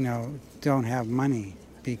 don't have money,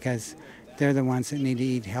 because they're the ones that need to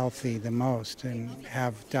eat healthy the most and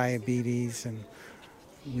have diabetes, and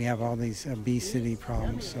we have all these obesity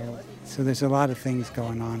problems. So there's a lot of things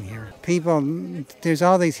going on here. There's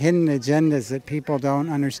all these hidden agendas that people don't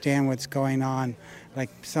understand what's going on. Like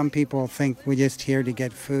some people think we're just here to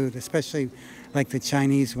get food, especially like the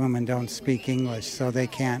Chinese women don't speak English, so they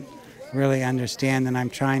can't really understand. And I'm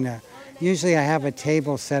trying to, usually I have a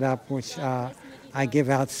table set up which I give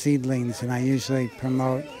out seedlings, and I usually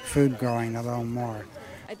promote food growing a little more.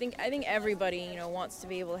 I think everybody wants to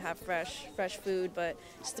be able to have fresh food, but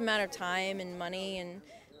it's just a matter of time and money, and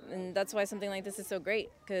that's why something like this is so great,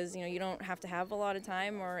 because you don't have to have a lot of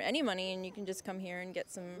time or any money, and you can just come here and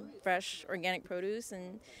get some fresh organic produce,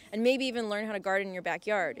 and maybe even learn how to garden in your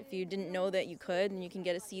backyard. If you didn't know that you could, and you can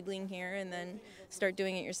get a seedling here and then start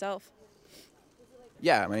doing it yourself.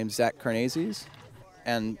 Yeah, my name's Zach Carnazes,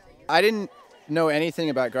 and I didn't know anything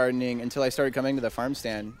about gardening until I started coming to the farm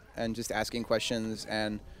stand and just asking questions.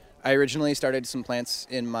 And I originally started some plants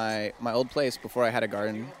in my old place before I had a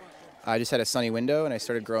garden. I just had a sunny window, and I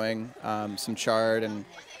started growing some chard and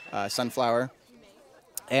sunflower.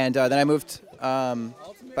 And then I moved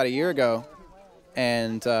about a year ago,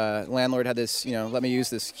 and landlord had this, let me use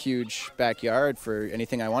this huge backyard for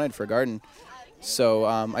anything I wanted for a garden. So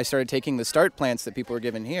I started taking the start plants that people were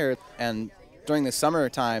given here, and during the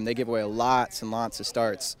summertime, they give away lots and lots of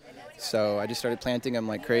starts. So I just started planting them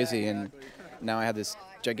like crazy, and now I have this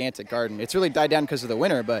gigantic garden. It's really died down because of the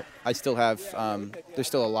winter, but I still have, there's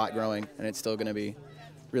still a lot growing, and it's still going to be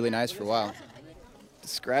really nice for a while.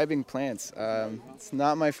 Describing plants, it's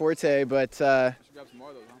not my forte, but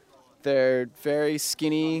they're very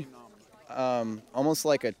skinny, almost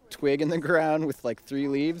like a twig in the ground with like 3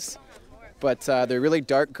 leaves, but they're really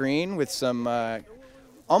dark green with some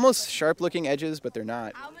almost sharp-looking edges, but they're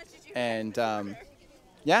not. And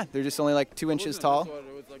yeah, they're just only like 2 inches tall,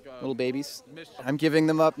 little babies. I'm giving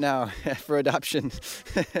them up now for adoption,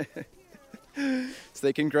 so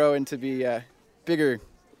they can grow into be bigger,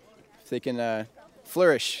 so they can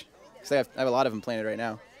flourish. Because I have a lot of them planted right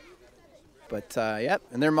now. But yep,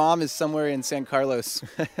 and their mom is somewhere in San Carlos.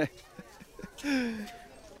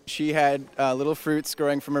 She had little fruits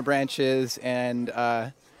growing from her branches, and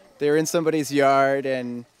they were in somebody's yard,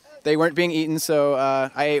 and they weren't being eaten, so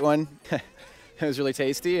I ate one. It was really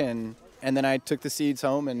tasty, and then I took the seeds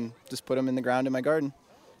home and just put them in the ground in my garden.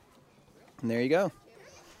 And there you go.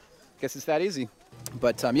 Guess it's that easy.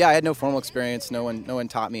 But yeah, I had no formal experience. No one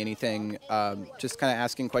taught me anything. Just kind of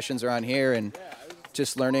asking questions around here and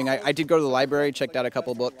just learning. I did go to the library, checked out a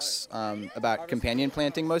couple books about companion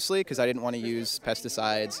planting mostly, because I didn't want to use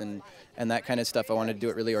pesticides and that kind of stuff. I wanted to do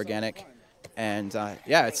it really organic. And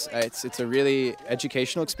yeah, it's a really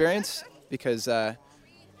educational experience, because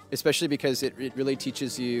especially because it really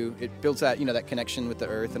teaches you, it builds that, that connection with the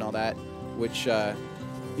earth and all that, which, a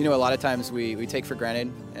lot of times we take for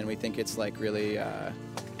granted and we think it's like really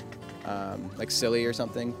like silly or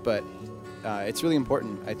something, but it's really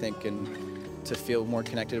important, I think, and to feel more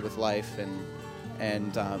connected with life,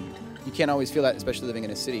 and you can't always feel that, especially living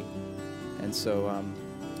in a city, and so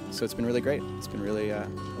it's been really great. It's been really a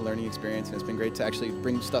learning experience, and it's been great to actually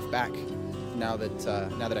bring stuff back now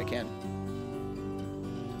that I can.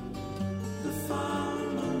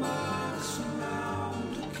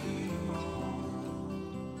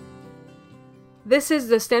 This is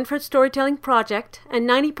the Stanford Storytelling Project and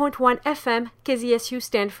 90.1 FM KZSU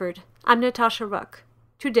Stanford. I'm Natasha Ruck.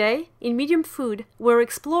 Today, in Medium Food, we're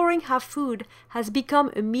exploring how food has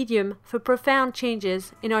become a medium for profound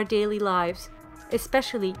changes in our daily lives,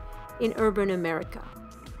 especially in urban America.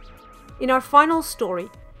 In our final story,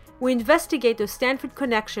 we investigate the Stanford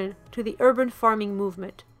connection to the urban farming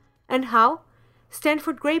movement and how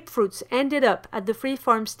Stanford grapefruits ended up at the Free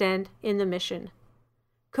Farm Stand in the Mission.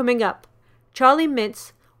 Coming up, Charlie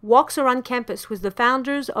Mintz walks around campus with the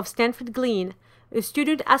founders of Stanford Glean, a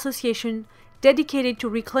student association dedicated to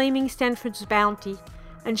reclaiming Stanford's bounty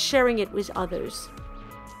and sharing it with others.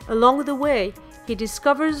 Along the way, he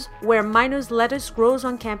discovers where Miner's lettuce grows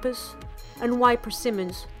on campus and why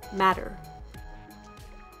persimmons matter.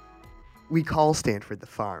 We call Stanford the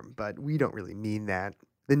farm, but we don't really mean that.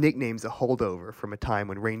 The nickname's a holdover from a time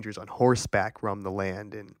when rangers on horseback roamed the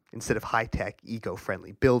land, and instead of high-tech,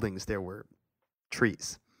 eco-friendly buildings, there were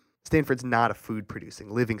trees. Stanford's not a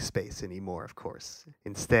food-producing living space anymore, of course.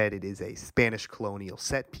 Instead, it is a Spanish colonial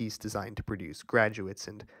set piece designed to produce graduates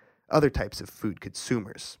and other types of food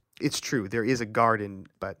consumers. It's true, there is a garden,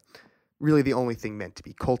 but really the only thing meant to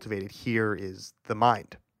be cultivated here is the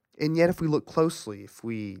mind. And yet, if we look closely, if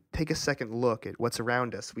we take a second look at what's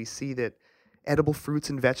around us, we see that edible fruits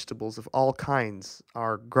and vegetables of all kinds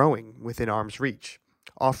are growing within arm's reach,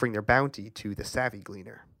 offering their bounty to the savvy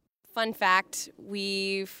gleaner. Fun fact,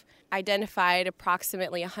 we've identified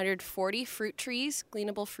approximately 140 fruit trees,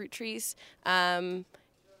 gleanable fruit trees, and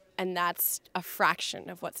that's a fraction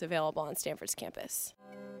of what's available on Stanford's campus.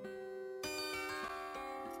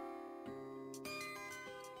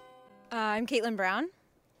 I'm Caitlin Brown.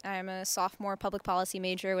 I'm a sophomore public policy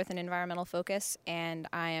major with an environmental focus, and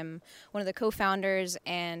I am one of the co-founders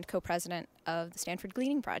and co-president of the Stanford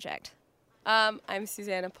Gleaning Project. I'm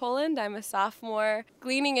Susanna Poland. I'm a sophomore.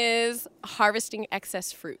 Gleaning is harvesting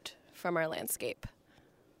excess fruit from our landscape,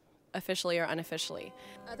 officially or unofficially.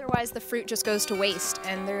 Otherwise, the fruit just goes to waste,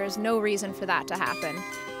 and there is no reason for that to happen.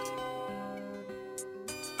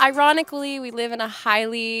 Ironically, we live in a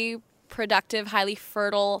highly productive, highly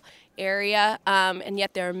fertile area, and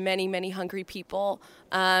yet there are many, many hungry people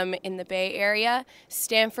in the Bay Area.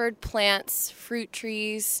 Stanford plants fruit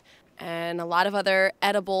trees and a lot of other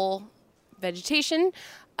edible vegetation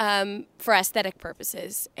for aesthetic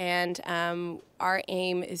purposes, and our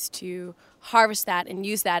aim is to harvest that and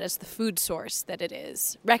use that as the food source that it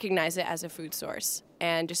is, recognize it as a food source,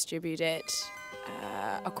 and distribute it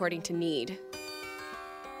according to need.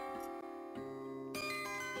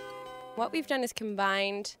 What we've done is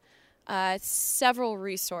combined several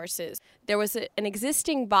resources. There was an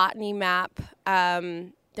existing botany map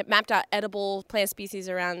that mapped out edible plant species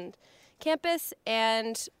around campus,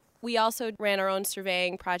 and we also ran our own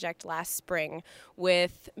surveying project last spring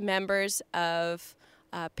with members of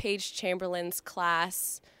Paige Chamberlain's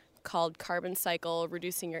class called Carbon Cycle,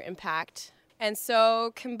 Reducing Your Impact. And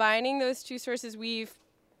so combining those two sources, we've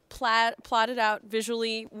plotted out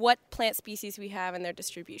visually what plant species we have and their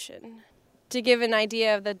distribution. To give an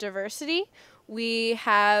idea of the diversity, we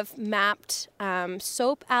have mapped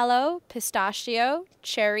soap aloe, pistachio,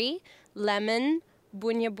 cherry, lemon,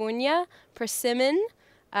 bunya bunya, persimmon,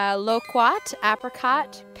 loquat,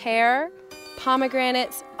 apricot, pear,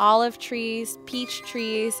 pomegranates, olive trees, peach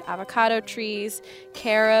trees, avocado trees,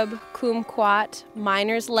 carob, kumquat,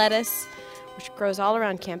 Miner's lettuce, which grows all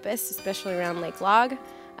around campus, especially around Lake Log,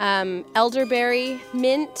 elderberry,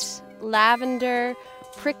 mint, lavender,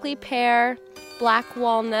 prickly pear, black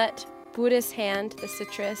walnut, Buddha's hand, the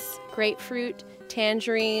citrus, grapefruit,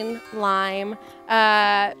 tangerine, lime,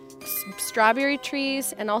 strawberry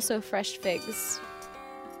trees, and also fresh figs.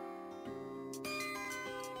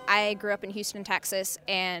 I grew up in Houston, Texas,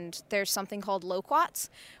 and there's something called loquats,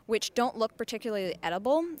 which don't look particularly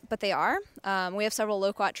edible, but they are. We have several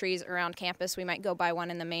loquat trees around campus. We might go by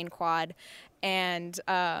one in the main quad, and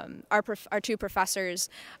our two professors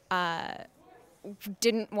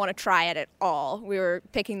didn't want to try it at all. We were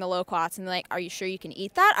picking the loquats and like, are you sure you can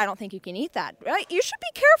eat that? I don't think you can eat that. Right? You should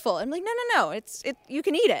be careful. I'm like, no, you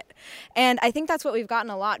can eat it. And I think that's what we've gotten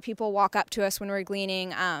a lot. People walk up to us when we're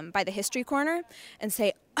gleaning by the history corner and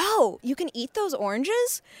say, oh, you can eat those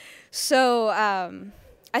oranges? So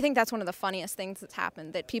I think that's one of the funniest things that's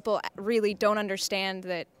happened, that people really don't understand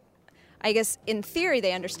that. I guess in theory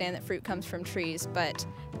they understand that fruit comes from trees, but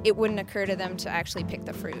it wouldn't occur to them to actually pick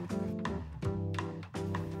the fruit.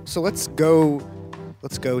 So let's go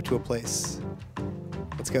to a place.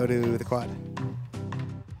 Let's go to the quad.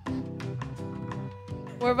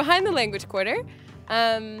 We're behind the language quarter,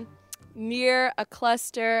 near a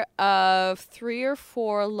cluster of 3 or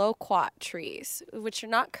 4 loquat trees, which are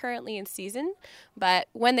not currently in season, but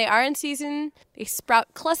when they are in season, they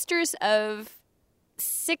sprout clusters of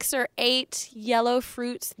 6 or 8 yellow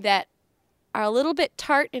fruits that are a little bit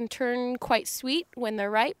tart and turn quite sweet when they're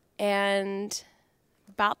ripe, and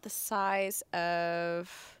about the size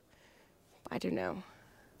of, I don't know,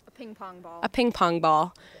 A ping pong ball. a ping pong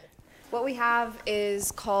ball. What we have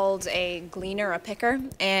is called a gleaner, a picker,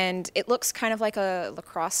 and it looks kind of like a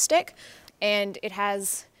lacrosse stick, and it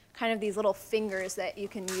has kind of these little fingers that you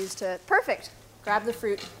can use to, perfect, grab the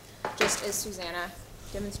fruit, just as Susanna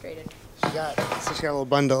demonstrated. She got a little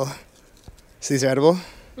bundle. So these are edible?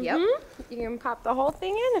 Yep. You can pop the whole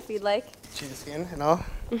thing in if you'd like. Chew the skin and all?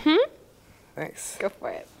 Mm-hmm. Thanks. Go for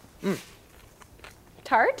it.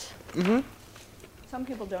 Tart? Mm-hmm. Some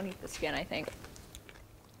people don't eat the skin, I think.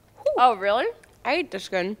 Oh, really? I eat the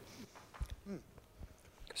skin.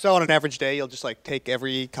 So on an average day, you'll just like take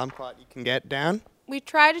every kumquat you can get down? We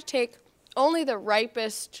try to take only the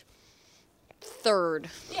ripest third.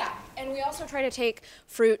 Yeah, and we also try to take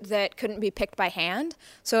fruit that couldn't be picked by hand.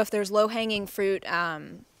 So if there's low-hanging fruit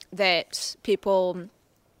that people,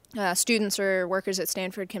 students or workers at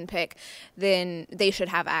Stanford can pick, then they should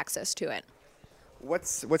have access to it.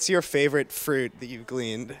 What's your favorite fruit that you've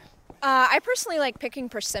gleaned? I personally like picking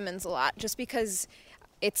persimmons a lot, just because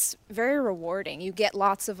it's very rewarding. You get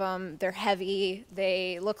lots of them. They're heavy.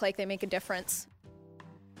 They look like they make a difference.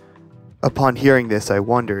 Upon hearing this, I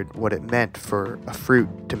wondered what it meant for a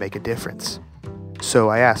fruit to make a difference. So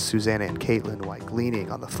I asked Susanna and Caitlin why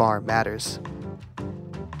gleaning on the farm matters.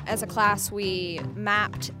 As a class, we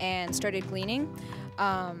mapped and started gleaning,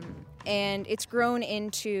 and it's grown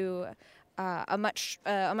into a much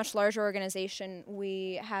larger organization.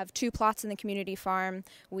 We have 2 plots in the community farm.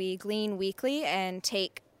 We glean weekly and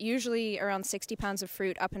take usually around 60 pounds of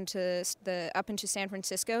fruit up into San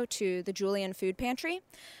Francisco to the Julian Food Pantry.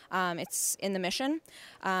 It's in the Mission.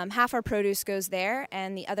 Half our produce goes there,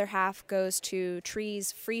 and the other half goes to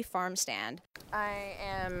Trees Free Farm Stand. I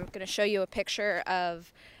am going to show you a picture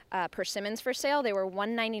of persimmons for sale. They were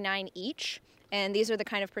 $1.99 each. And these are the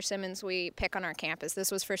kind of persimmons we pick on our campus. This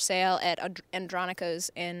was for sale at Andronico's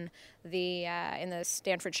in the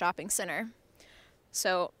Stanford Shopping Center.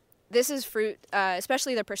 So this is fruit,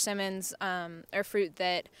 especially the persimmons, are fruit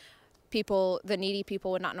that the needy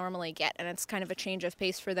people would not normally get, and it's kind of a change of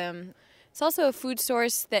pace for them. It's also a food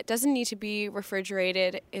source that doesn't need to be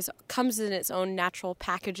refrigerated. Comes in its own natural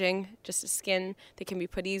packaging, just a skin that can be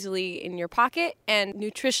put easily in your pocket. And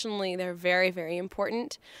nutritionally, they're very, very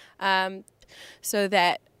important. So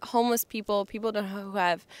that homeless people who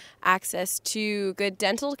have access to good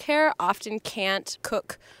dental care, often can't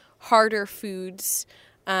cook harder foods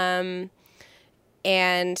and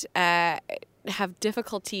have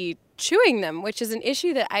difficulty chewing them, which is an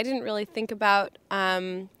issue that I didn't really think about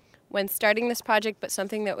when starting this project, but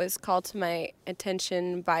something that was called to my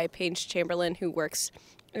attention by Paige Chamberlain, who works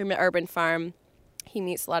in an urban farm. He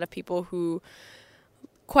meets a lot of people who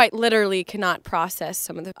quite literally cannot process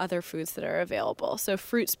some of the other foods that are available. So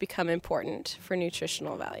fruits become important for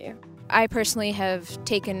nutritional value. I personally have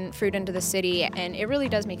taken fruit into the city, and it really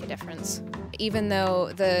does make a difference. Even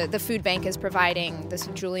though the food bank is providing this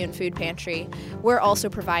Julian Food Pantry, we're also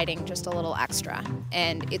providing just a little extra.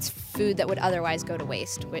 And it's food that would otherwise go to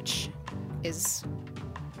waste, which is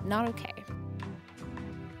not okay.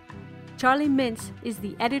 Charlie Mintz is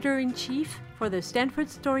the editor-in-chief for the Stanford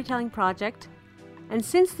Storytelling Project. And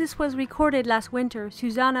since this was recorded last winter,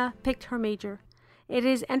 Susanna picked her major. It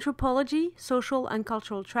is Anthropology, Social and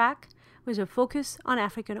Cultural track, with a focus on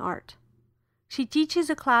African art. She teaches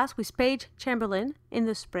a class with Paige Chamberlain in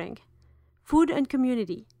the spring. Food and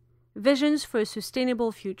Community, Visions for a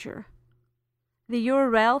Sustainable Future. The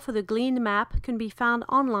URL for the gleaned map can be found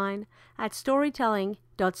online at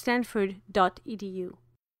storytelling.stanford.edu.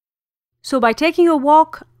 So by taking a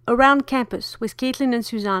walk around campus with Caitlin and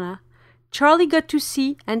Susanna, Charlie got to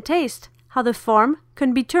see and taste how the farm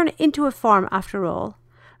can be turned into a farm after all.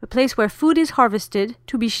 a place where food is harvested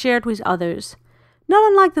to be shared with others, not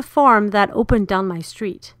unlike the farm that opened down my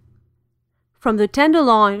street. From the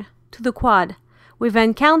Tenderloin to the Quad, we've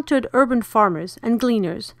encountered urban farmers and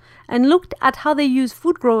gleaners and looked at how they use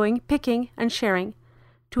food growing, picking, and sharing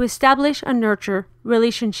to establish and nurture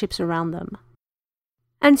relationships around them.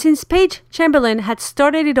 And since Paige Chamberlain had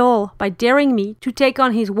started it all by daring me to take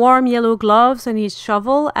on his warm yellow gloves and his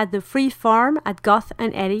shovel at the Free Farm at Goth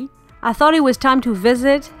and Eddy, I thought it was time to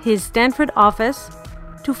visit his Stanford office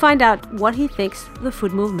to find out what he thinks the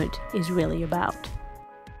food movement is really about.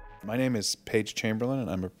 My name is Paige Chamberlain, and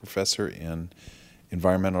I'm a professor in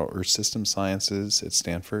Environmental Earth System Sciences at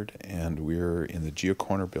Stanford, and we're in the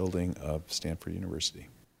GeoCorner building of Stanford University.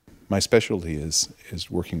 My specialty is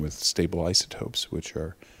working with stable isotopes, which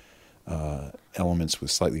are elements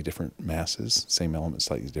with slightly different masses, same element,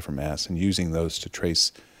 slightly different mass, and using those to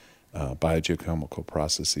trace biogeochemical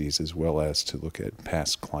processes as well as to look at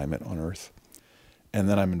past climate on Earth. And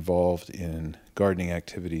then I'm involved in gardening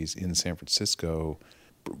activities in San Francisco,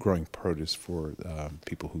 growing produce for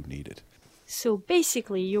people who need it. So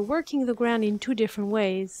basically, you're working the ground in two different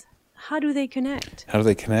ways. How do they connect? How do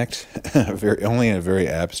they connect? Only in a very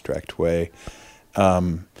abstract way.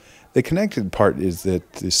 The connected part is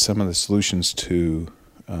that some of the solutions to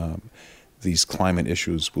these climate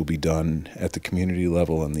issues will be done at the community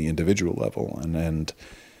level and the individual level. And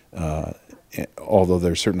although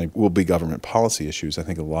there certainly will be government policy issues, I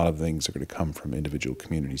think a lot of things are going to come from individual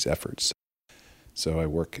communities' efforts. So I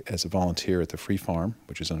work as a volunteer at the Free Farm,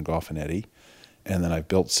 which is on Goff and Eddy, and then I've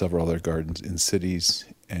built several other gardens in cities,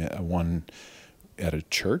 one at a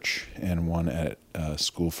church and one at a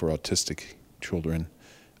school for autistic children,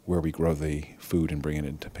 where we grow the food and bring it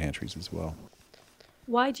into pantries as well.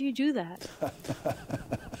 Why do you do that?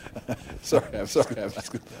 Sorry.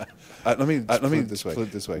 Let me put it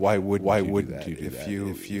this way. Why would you do that?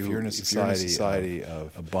 If you're in a society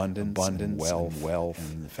of abundance and wealth,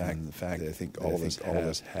 and the fact that I think all of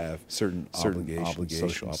us have certain social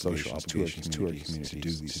obligations to our communities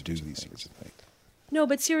to do these sorts of things. No,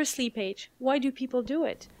 but seriously, Paige, why do people do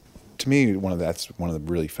it? To me, that's one of the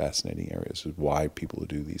really fascinating areas is why people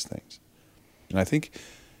do these things. And I think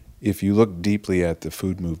if you look deeply at the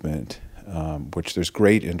food movement, which there's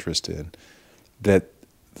great interest in, that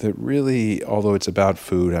really, although it's about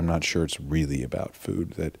food, I'm not sure it's really about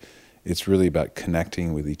food, that it's really about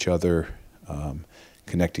connecting with each other,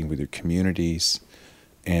 connecting with your communities.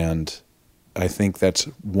 And I think that's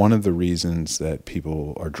one of the reasons that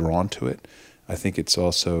people are drawn to it. I think it's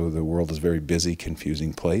also, the world is a very busy,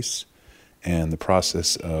 confusing place. And the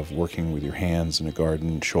process of working with your hands in a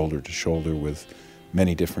garden, shoulder to shoulder with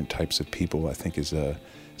many different types of people, I think is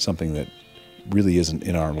something that really isn't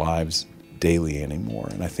in our lives daily anymore.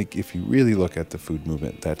 And I think if you really look at the food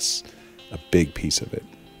movement, that's a big piece of it.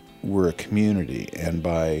 We're a community, and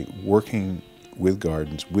by working with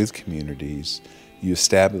gardens, with communities, you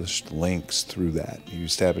establish links through that. You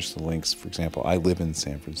establish the links, for example, I live in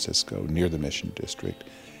San Francisco near the Mission District,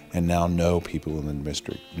 and now know people in the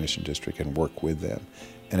Mission District and work with them.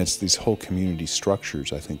 And it's these whole community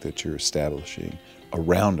structures, I think, that you're establishing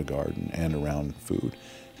around a garden and around food.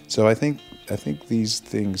 So I think these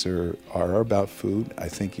things are about food. I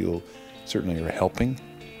think you'll certainly are helping,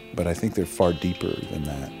 but I think they're far deeper than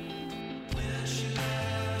that.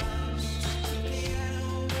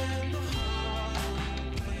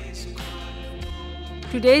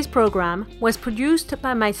 Today's program was produced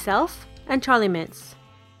by myself and Charlie Mintz.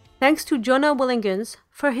 Thanks to Jonah Willingens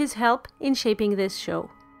for his help in shaping this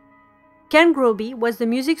show. Ken Groby was the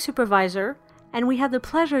music supervisor, and we had the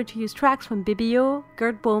pleasure to use tracks from Bibio,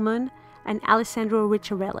 Gert Bowman, and Alessandro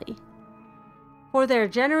Ricciarelli. For their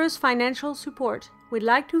generous financial support, we'd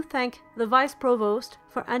like to thank the Vice Provost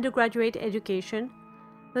for Undergraduate Education,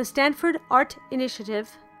 the Stanford Art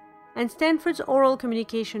Initiative, and Stanford's Oral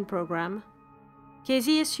Communication Program.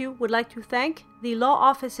 KZSU would like to thank the law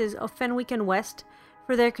offices of Fenwick and West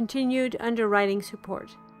for their continued underwriting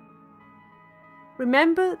support.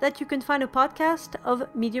 Remember that you can find a podcast of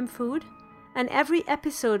Medium Food and every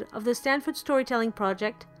episode of the Stanford Storytelling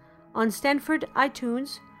Project on Stanford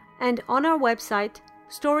iTunes and on our website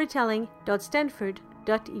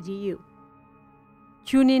storytelling.stanford.edu.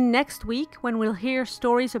 Tune in next week when we'll hear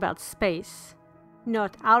stories about space.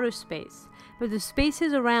 Not outer space, but the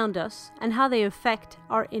spaces around us and how they affect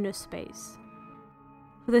our inner space.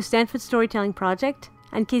 For the Stanford Storytelling Project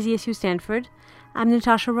and KZSU Stanford, I'm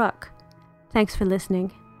Natasha Ruck. Thanks for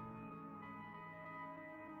listening.